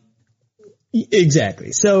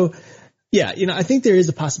 Exactly. So, yeah, you know, I think there is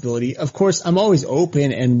a possibility. Of course, I'm always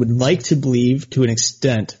open and would like to believe to an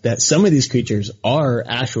extent that some of these creatures are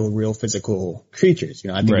actual real physical creatures. You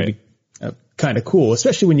know, I think it'd be kind of cool,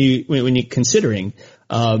 especially when you're considering,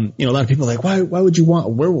 you know, a lot of people are like, why would you want a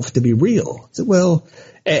werewolf to be real? So, well,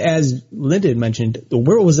 as Linda had mentioned, the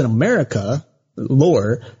werewolves in America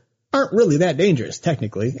lore aren't really that dangerous,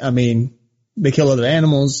 technically. I mean, they kill other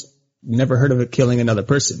animals. Never heard of it killing another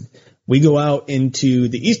person. We go out into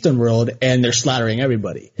the Eastern world and they're slaughtering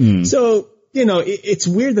everybody. So, you know, it's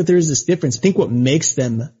weird that there's this difference. I think what makes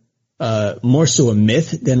them, more so a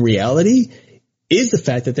myth than reality is the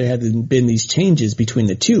fact that there have been these changes between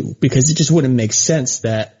the two, because it just wouldn't make sense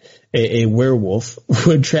that a werewolf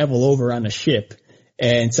would travel over on a ship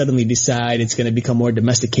and suddenly decide it's going to become more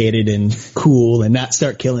domesticated and cool and not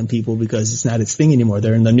start killing people because it's not its thing anymore.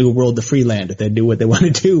 They're in the new world of Freeland. They do what they want to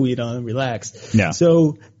do, you know, and relax. Yeah.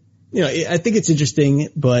 So, you know, I think it's interesting,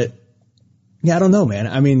 but yeah, I don't know, man.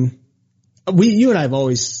 I mean, you and I have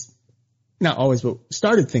always, not always, but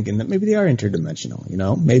started thinking that maybe they are interdimensional, you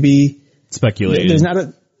know, maybe speculated.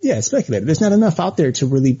 Speculated. There's not enough out there to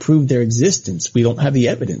really prove their existence. We don't have the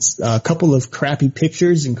evidence. A couple of crappy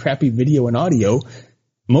pictures and crappy video and audio,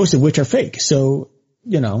 most of which are fake. So,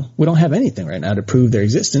 you know, we don't have anything right now to prove their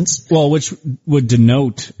existence. Well, which would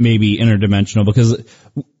denote maybe interdimensional, because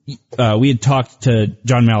we had talked to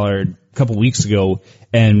John Mallard a couple weeks ago,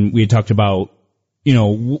 and we had talked about, you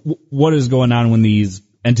know, what is going on when these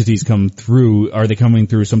entities come through. Are they coming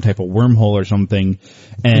through some type of wormhole or something?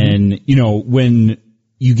 And, you know, when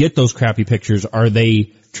you get those crappy pictures, are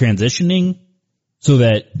they transitioning so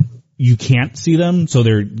that you can't see them? So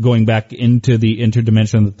they're going back into the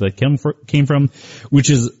interdimension that they came from, which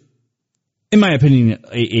is, in my opinion,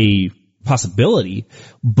 a possibility,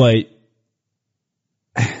 but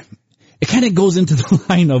it kind of goes into the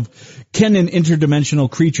line of, can an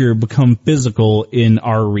interdimensional creature become physical in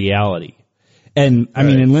our reality? And I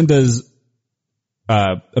mean, in Linda's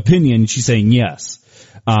opinion, she's saying yes.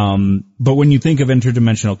 But when you think of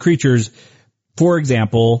interdimensional creatures, for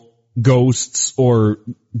example, ghosts or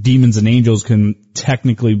demons and angels can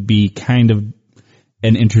technically be kind of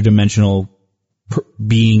an interdimensional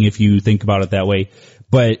being if you think about it that way.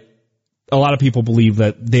 But a lot of people believe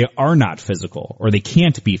that they are not physical or they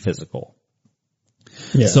can't be physical.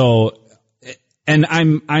 Yeah. So, and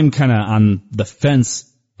I'm kind of on the fence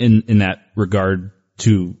in that regard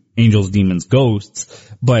to angels, demons,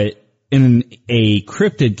 ghosts, but in a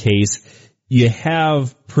cryptid case, you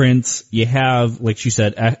have prints, you have, like she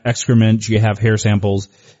said, excrement, you have hair samples,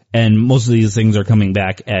 and most of these things are coming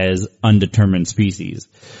back as undetermined species.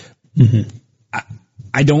 Mm-hmm.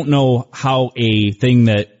 I don't know how a thing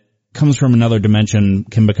that comes from another dimension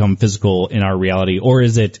can become physical in our reality, or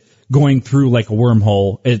is it going through like a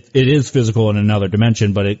wormhole? It is physical in another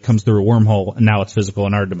dimension, but it comes through a wormhole and now it's physical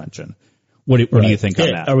in our dimension. What do you think on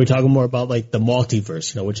that? Are we talking more about like the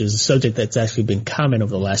multiverse, you know, which is a subject that's actually been common over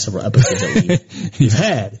the last several episodes that we've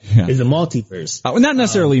had, is the multiverse. Not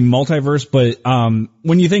necessarily multiverse, but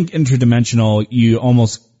when you think interdimensional, you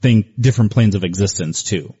almost think different planes of existence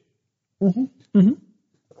too. Mm-hmm. Mm-hmm.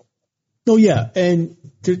 Oh yeah, and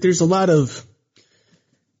there's a lot of,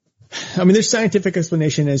 I mean, there's scientific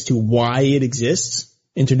explanation as to why it exists,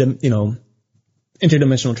 interdimensional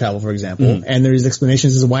travel, for example, and there's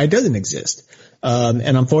explanations as to why it doesn't exist.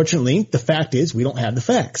 And unfortunately, the fact is we don't have the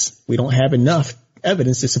facts. We don't have enough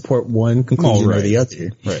evidence to support one conclusion or the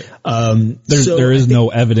other. Right. There is no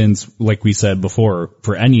evidence, like we said before,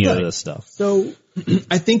 for any of this stuff. So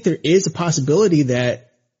I think there is a possibility that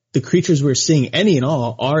the creatures we're seeing, any and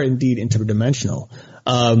all, are indeed interdimensional.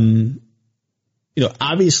 You know,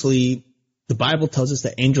 obviously the Bible tells us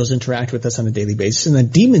that angels interact with us on a daily basis and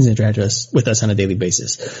that demons interact with us on a daily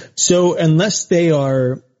basis. So unless they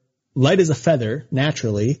are light as a feather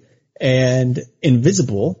naturally and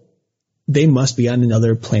invisible, they must be on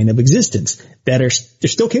another plane of existence they're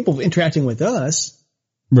still capable of interacting with us,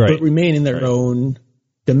 right, but remain in their own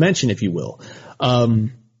dimension, if you will.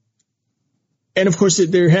 And of course,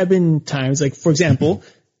 there have been times, like, for example,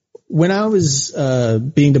 when I was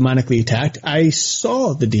being demonically attacked, I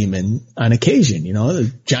saw the demon on occasion, a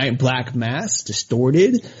giant black mass,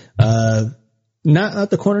 distorted, not out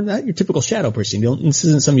the corner, not your typical shadow person. This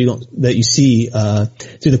isn't something that you see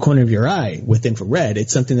through the corner of your eye with infrared.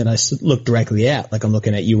 It's something that I look directly at, like I'm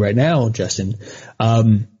looking at you right now, Justin.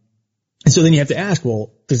 And so then you have to ask,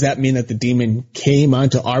 well, does that mean that the demon came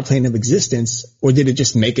onto our plane of existence, or did it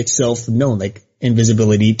just make itself known, like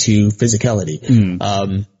invisibility to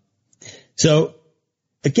physicality? So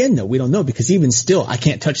again, though, we don't know, because even still, I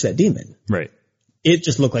can't touch that demon. Right. It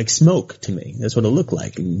just looked like smoke to me. That's what it looked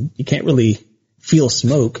like. And you can't really feel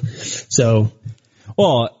smoke. So.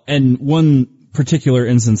 Well, and one particular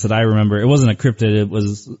instance that I remember, it wasn't a cryptid, it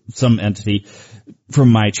was some entity from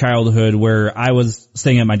my childhood where I was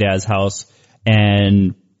staying at my dad's house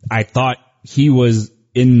and I thought he was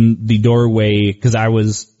in the doorway because I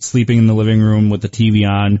was sleeping in the living room with the TV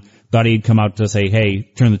on. Thought he'd come out to say,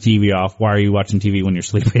 hey, turn the TV off. Why are you watching TV when you're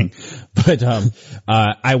sleeping? But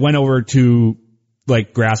I went over to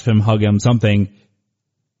like grasp him, hug him, something,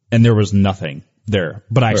 and there was nothing there.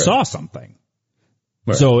 But I saw something.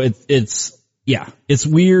 Right. So it's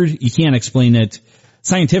weird. You can't explain it.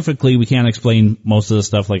 Scientifically, we can't explain most of the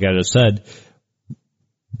stuff like I just said.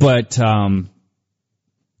 But I'm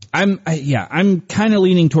kind of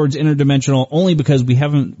leaning towards interdimensional only because we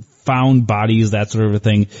haven't found bodies, that sort of a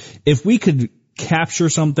thing. If we could capture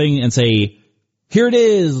something and say, here it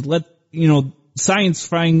is, science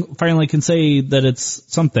finally can say that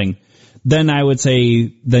it's something, then I would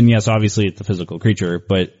say, then yes, obviously it's a physical creature.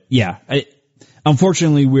 But yeah,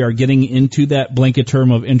 unfortunately we are getting into that blanket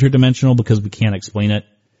term of interdimensional because we can't explain it.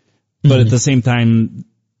 But at the same time,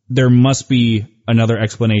 there must be another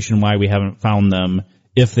explanation why we haven't found them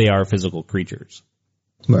if they are physical creatures.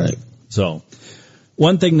 Right. So,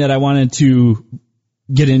 one thing that I wanted to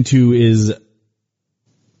get into is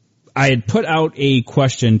I had put out a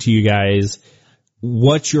question to you guys,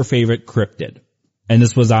 what's your favorite cryptid? And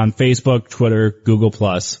this was on Facebook, Twitter, Google+.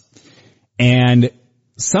 And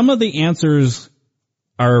some of the answers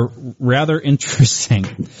are rather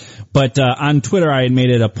interesting. But on Twitter, I had made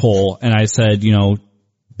it a poll, and I said,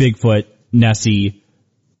 Bigfoot, Nessie,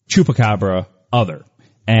 Chupacabra, other.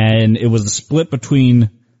 And it was a split between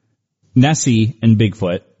Nessie and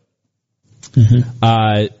Bigfoot.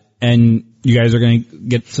 And you guys are going to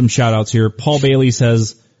get some shout outs here. Paul Bailey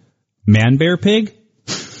says, man, bear, pig.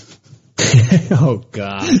 Oh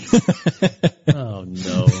God. Oh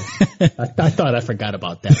no. I thought I forgot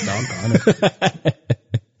about that. Doggone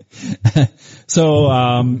it. So,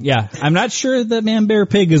 I'm not sure that man, bear,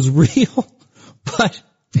 pig is real, but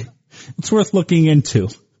it's worth looking into.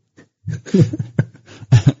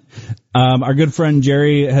 Our good friend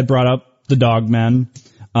Jerry had brought up the Dogmen,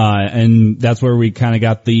 and that's where we kind of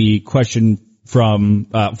got the question from,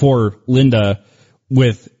 for Linda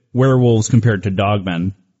with werewolves compared to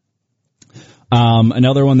dogmen.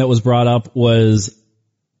 Another one that was brought up was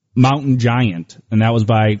Mountain Giant, and that was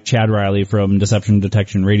by Chad Riley from Deception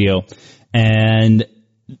Detection Radio. And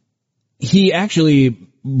he actually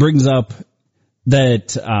brings up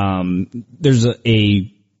that, there's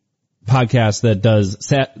a podcast that does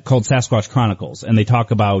called Sasquatch Chronicles, and they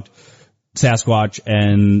talk about Sasquatch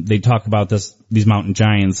and they talk about these mountain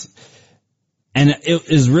giants. And it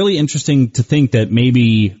is really interesting to think that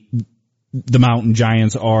maybe the mountain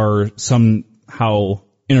giants are somehow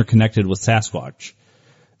interconnected with Sasquatch.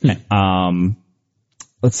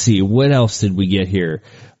 Let's see, what else did we get here?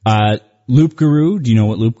 Loop Guru, do you know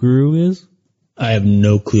what Loop Guru is? I have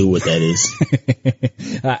no clue what that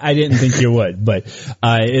is. I didn't think you would, but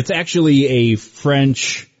it's actually a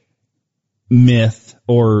French myth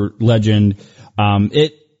or legend.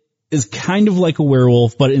 It is kind of like a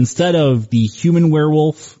werewolf, but instead of the human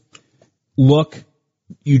werewolf look,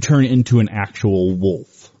 you turn into an actual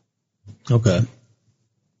wolf. Okay.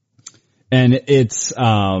 And it's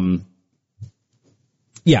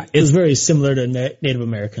it's very similar to Native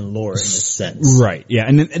American lore in this sense. Right, yeah.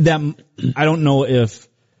 And that, I don't know if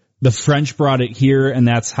the French brought it here and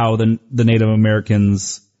that's how the Native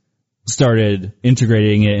Americans started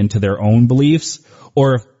integrating it into their own beliefs,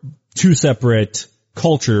 or if two separate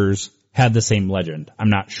cultures had the same legend. I'm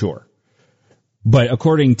not sure. But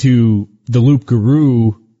according to the Loup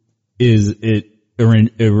Garou, it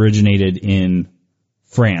originated in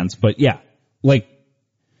France. But yeah, like,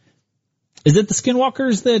 is it the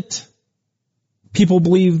skinwalkers that people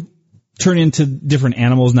believe turn into different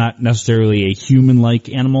animals, not necessarily a human-like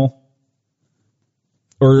animal?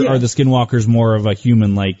 Or are the skinwalkers more of a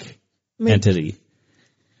human-like entity?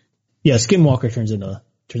 Yeah, skinwalker turns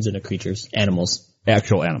into creatures, animals.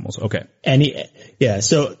 Actual animals, okay. Like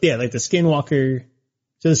the skinwalker.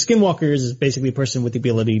 So the skinwalker is basically a person with the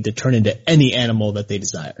ability to turn into any animal that they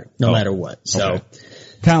desire, no matter what. So, okay.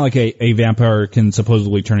 Kind of like a vampire can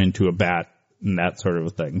supposedly turn into a bat and that sort of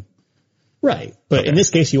a thing. Right. But in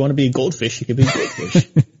this case, you want to be a goldfish, you could be a goldfish.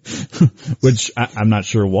 Which I'm not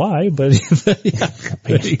sure why, but yeah,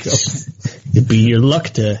 there you go. It'd be your luck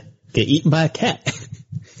to get eaten by a cat.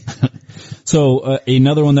 So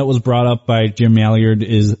another one that was brought up by Jim Malliard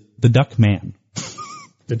is the Duck Man.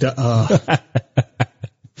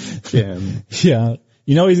 Jim. Yeah.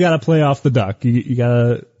 You know he's got to play off the duck. You got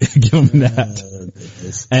to give him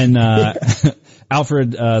that. And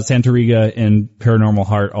Alfred Santariga in Paranormal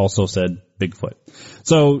Heart also said Bigfoot.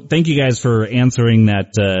 So thank you guys for answering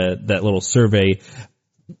that little survey.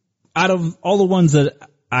 Out of all the ones that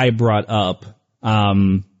I brought up,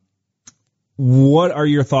 what are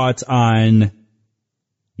your thoughts on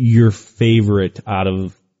your favorite out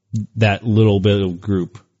of that little bit of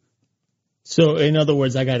group? So, in other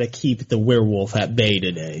words, I got to keep the werewolf at bay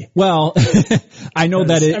today. Well, I know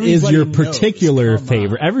that it is your particular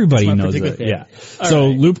favorite. Everybody knows it. Yeah. So,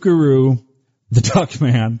 right. Loop Guru, the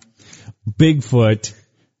Duckman, Bigfoot,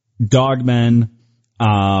 Dogman,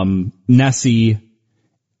 Nessie,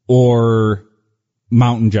 or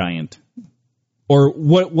Mountain Giant. Or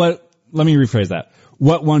what, let me rephrase that.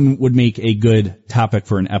 What one would make a good topic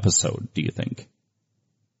for an episode, do you think?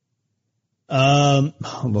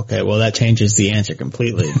 Okay, well that changes the answer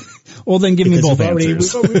completely. Well then give me both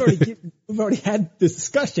answers. We've already had this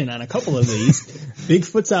discussion on a couple of these.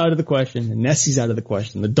 Bigfoot's out of the question, and Nessie's out of the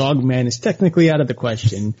question. The Dogman is technically out of the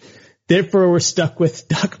question. Therefore we're stuck with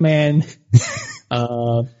Duckman,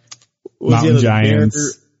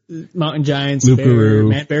 Mountain Giants,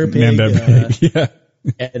 Man Bear Pig, yeah.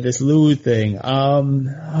 And this Lou thing.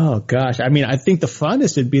 Oh gosh. I mean, I think the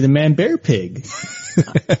funnest would be the Man Bear Pig.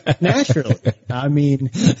 Naturally. I mean,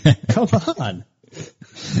 come on.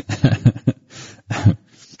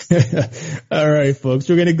 All right, folks.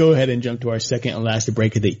 We're going to go ahead and jump to our second and last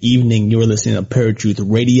break of the evening. You're listening to Paratruth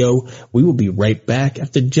Radio. We will be right back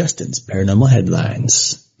after Justin's Paranormal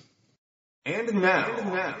Headlines. And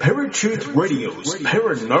now, Paratruth Radio's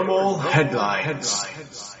Paranormal Headlines.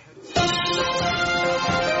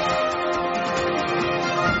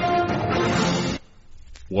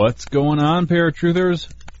 What's going on, Paratruthers?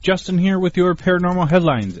 Justin here with your Paranormal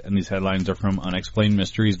Headlines, and these headlines are from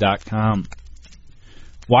UnexplainedMysteries.com.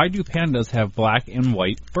 Why do pandas have black and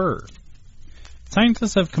white fur?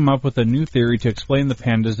 Scientists have come up with a new theory to explain the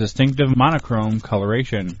panda's distinctive monochrome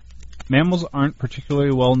coloration. Mammals aren't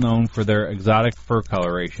particularly well known for their exotic fur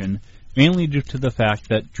coloration, mainly due to the fact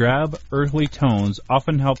that drab, earthly tones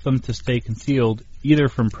often help them to stay concealed either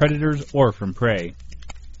from predators or from prey.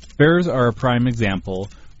 Bears are a prime example,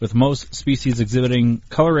 with most species exhibiting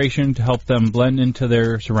coloration to help them blend into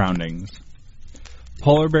their surroundings.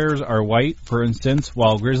 Polar bears are white, for instance,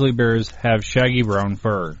 while grizzly bears have shaggy brown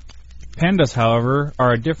fur. Pandas, however,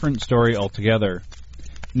 are a different story altogether.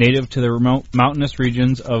 Native to the remote mountainous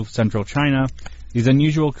regions of central China, these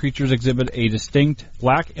unusual creatures exhibit a distinct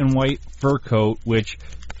black and white fur coat which,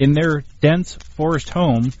 in their dense forest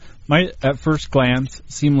home, might at first glance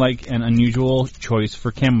seem like an unusual choice for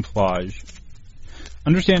camouflage.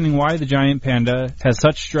 Understanding why the giant panda has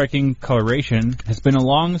such striking coloration has been a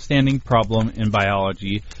long-standing problem in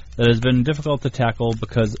biology that has been difficult to tackle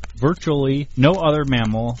because virtually no other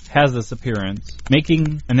mammal has this appearance,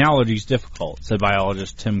 making analogies difficult, said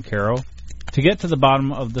biologist Tim Caro. To get to the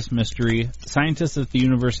bottom of this mystery, scientists at the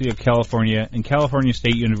University of California and California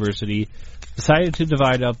State University decided to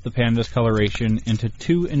divide up the panda's coloration into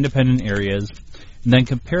two independent areas and then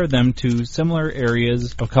compare them to similar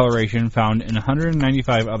areas of coloration found in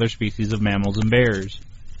 195 other species of mammals and bears.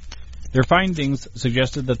 Their findings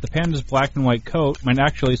suggested that the panda's black and white coat might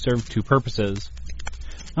actually serve two purposes.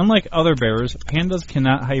 Unlike other bears, pandas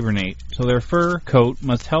cannot hibernate, so their fur coat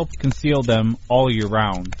must help conceal them all year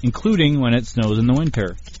round, including when it snows in the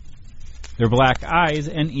winter. Their black eyes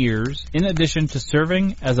and ears, in addition to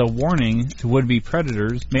serving as a warning to would-be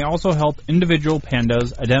predators, may also help individual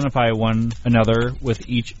pandas identify one another, with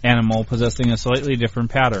each animal possessing a slightly different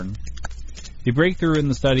pattern. The breakthrough in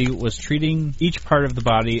the study was treating each part of the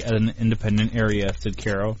body as an independent area, said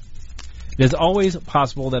Caro. It is always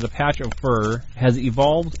possible that a patch of fur has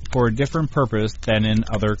evolved for a different purpose than in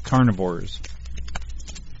other carnivores.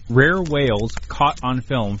 Rare whales caught on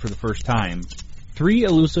film for the first time. 3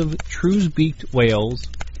 elusive Trews-beaked whales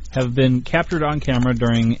have been captured on camera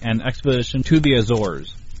during an expedition to the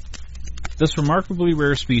Azores. This remarkably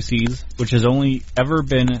rare species, which has only ever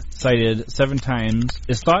been sighted 7 times,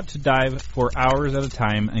 is thought to dive for hours at a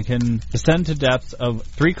time and can descend to depths of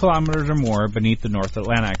 3 kilometers or more beneath the North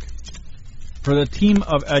Atlantic. For the team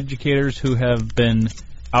of educators who have been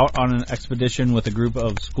out on an expedition with a group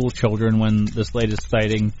of school children when this latest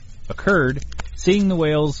sighting occurred, seeing the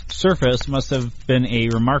whales surface must have been a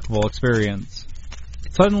remarkable experience.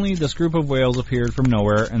 Suddenly, this group of whales appeared from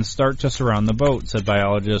nowhere and start to surround the boat, said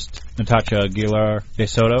biologist Natasha Aguilar de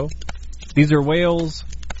Soto. These are whales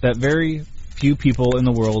that very few people in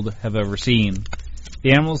the world have ever seen.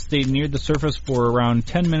 The animals stayed near the surface for around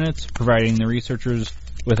 10 minutes, providing the researchers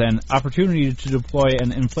with an opportunity to deploy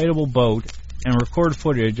an inflatable boat and record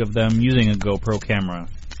footage of them using a GoPro camera.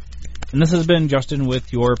 And this has been Justin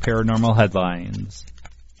with your Paranormal Headlines.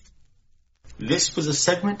 This was a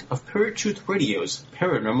segment of Pure Truth Radio's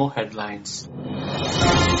Paranormal Headlines.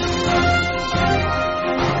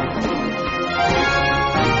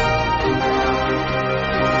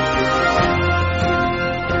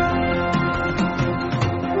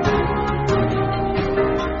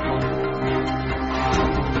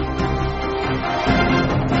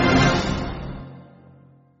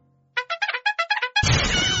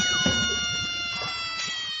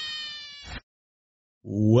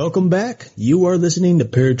 Welcome back. You are listening to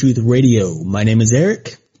Paratruth Radio. My name is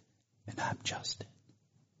Eric. And I'm Justin.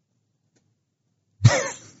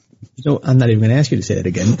 I'm not even going to ask you to say that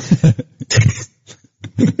again.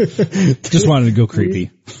 Just wanted to go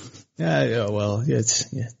creepy. Well,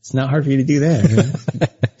 it's not hard for you to do that.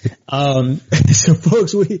 So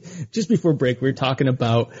folks, just before break, we were talking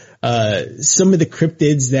about, some of the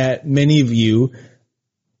cryptids that many of you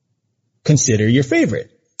consider your favorite.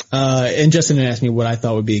 And Justin asked me what I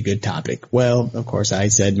thought would be a good topic. Well, of course I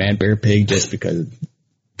said man, bear, pig just because,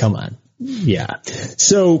 come on. Yeah.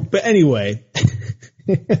 So, but anyway,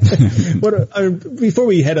 before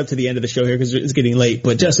we head up to the end of the show here, because it's getting late,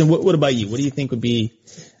 but Justin, what about you? What do you think would be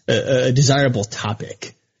a desirable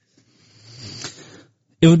topic?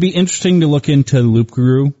 It would be interesting to look into Loop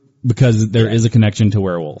Guru because there is a connection to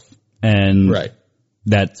werewolf. And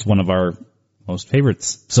that's one of our most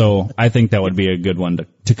favorites. So I think that would be a good one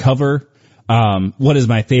to cover. What is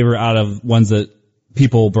my favorite out of ones that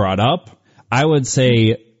people brought up? I would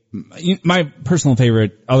say my personal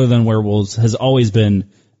favorite, other than werewolves, has always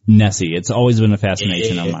been Nessie. It's always been a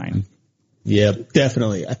fascination of mine. Yeah,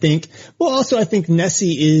 definitely. I think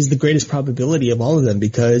Nessie is the greatest probability of all of them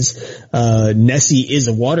because, Nessie is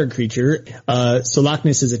a water creature. So Loch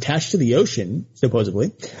Ness is attached to the ocean,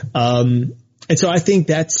 supposedly. And so I think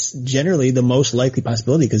that's generally the most likely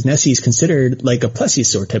possibility because Nessie is considered like a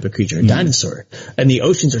plesiosaur type of creature, a dinosaur. And the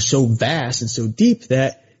oceans are so vast and so deep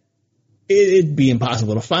that it'd be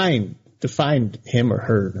impossible to find him or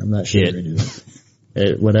her. I'm not sure.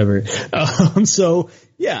 Whatever. So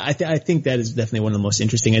yeah, I think that is definitely one of the most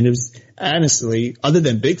interesting. And it was honestly, other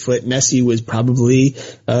than Bigfoot, Nessie was probably,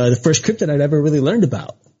 the first cryptid I'd ever really learned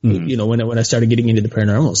about, you know, when I started getting into the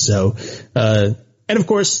paranormal. So, and of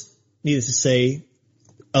course, needless to say,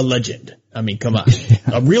 a legend. I mean, come on.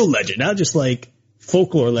 A real legend, not just like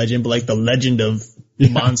folklore legend, but like the legend of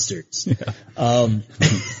monsters. Oh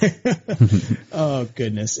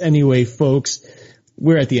goodness. Anyway, folks,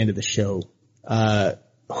 we're at the end of the show. We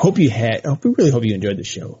really hope you enjoyed the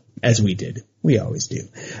show as we did. We always do.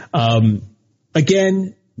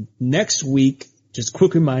 Again, next week, just a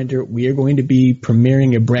quick reminder, we are going to be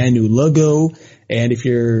premiering a brand new logo. And if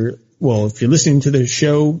you're listening to the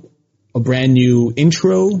show, a brand new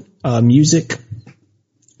intro, music.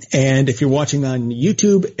 And if you're watching on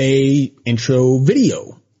YouTube, a intro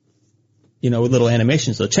video, with little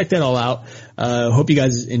animation. So check that all out. Hope you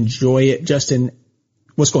guys enjoy it. Justin,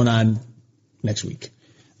 what's going on next week?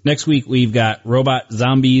 Next week, we've got Robot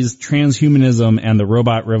Zombies, Transhumanism, and the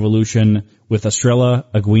Robot Revolution with Estrella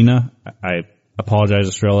Aguina. I apologize,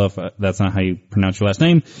 Estrella, if that's not how you pronounce your last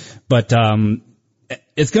name. But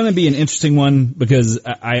it's going to be an interesting one because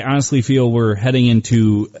I honestly feel we're heading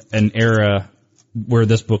into an era where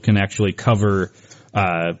this book can actually cover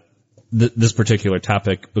this particular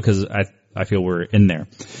topic because I feel we're in there.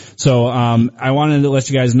 So I wanted to let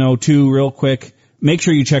you guys know, too, real quick, make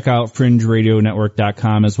sure you check out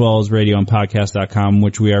FringeRadioNetwork.com as well as RadioandPodcast.com,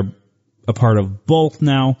 which we are a part of both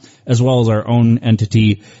now, as well as our own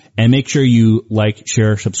entity. And make sure you like,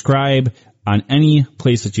 share, subscribe on any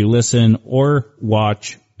place that you listen or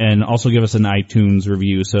watch, and also give us an iTunes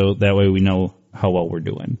review so that way we know how well we're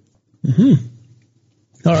doing.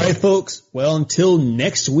 Mm-hmm. All right, folks. Well, until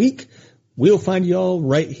next week, we'll find you all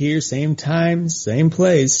right here, same time, same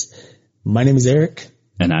place. My name is Eric.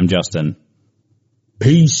 And I'm Justin.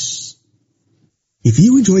 Peace. If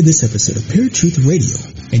you enjoyed this episode of Paratruth Radio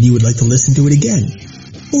and you would like to listen to it again,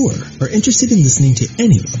 or are interested in listening to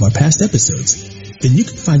any of our past episodes, then you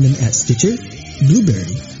can find them at Stitcher,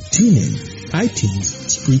 Blueberry, TuneIn,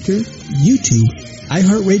 iTunes, Spreaker, YouTube,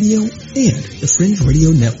 iHeartRadio, and the Fringe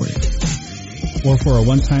Radio Network. Or for a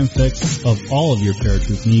one-time fix of all of your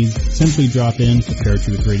Paratruth needs, simply drop in to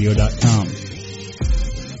paratruthradio.com.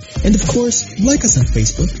 And of course, like us on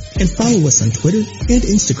Facebook and follow us on Twitter and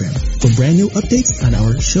Instagram for brand new updates on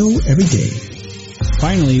our show every day.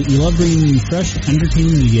 Finally, we love bringing you fresh,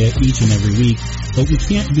 entertaining media each and every week, but we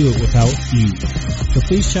can't do it without you. So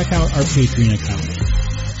please check out our Patreon account.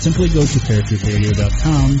 Simply go to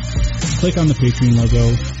paratruthradio.com, click on the Patreon logo,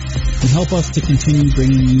 and help us to continue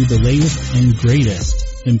bringing you the latest and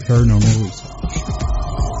greatest in paranormal research.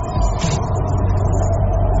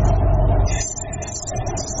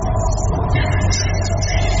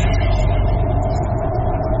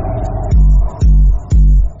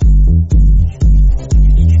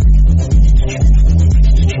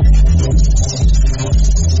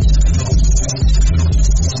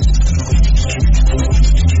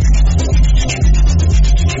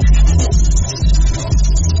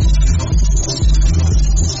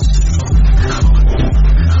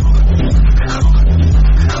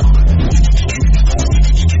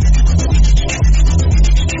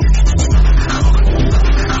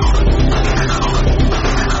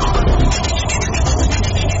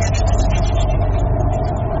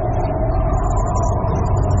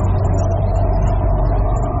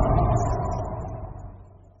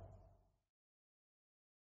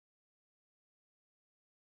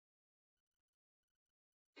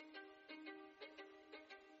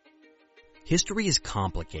 History is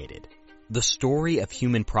complicated. The story of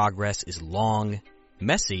human progress is long,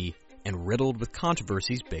 messy, and riddled with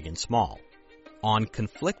controversies big and small. On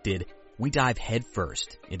Conflicted, we dive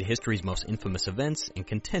headfirst into history's most infamous events and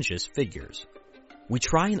contentious figures. We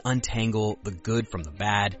try and untangle the good from the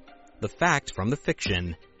bad, the fact from the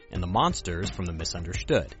fiction, and the monsters from the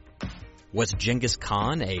misunderstood. Was Genghis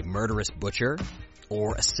Khan a murderous butcher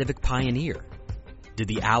or a civic pioneer? Did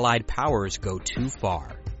the Allied powers go too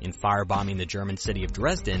far in firebombing the German city of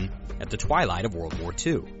Dresden at the twilight of World War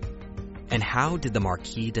II? And how did the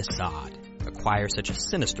Marquis de Sade acquire such a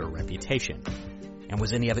sinister reputation? And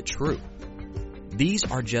was any of it true? These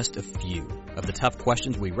are just a few of the tough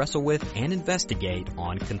questions we wrestle with and investigate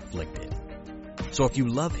on Conflicted. So if you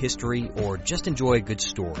love history or just enjoy a good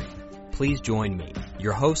story, please join me,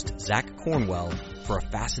 your host, Zach Cornwell, for a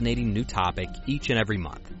fascinating new topic each and every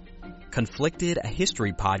month. Conflicted, a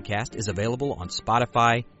history podcast, is available on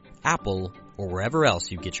Spotify, Apple, or wherever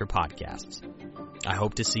else you get your podcasts. I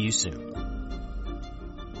hope to see you soon.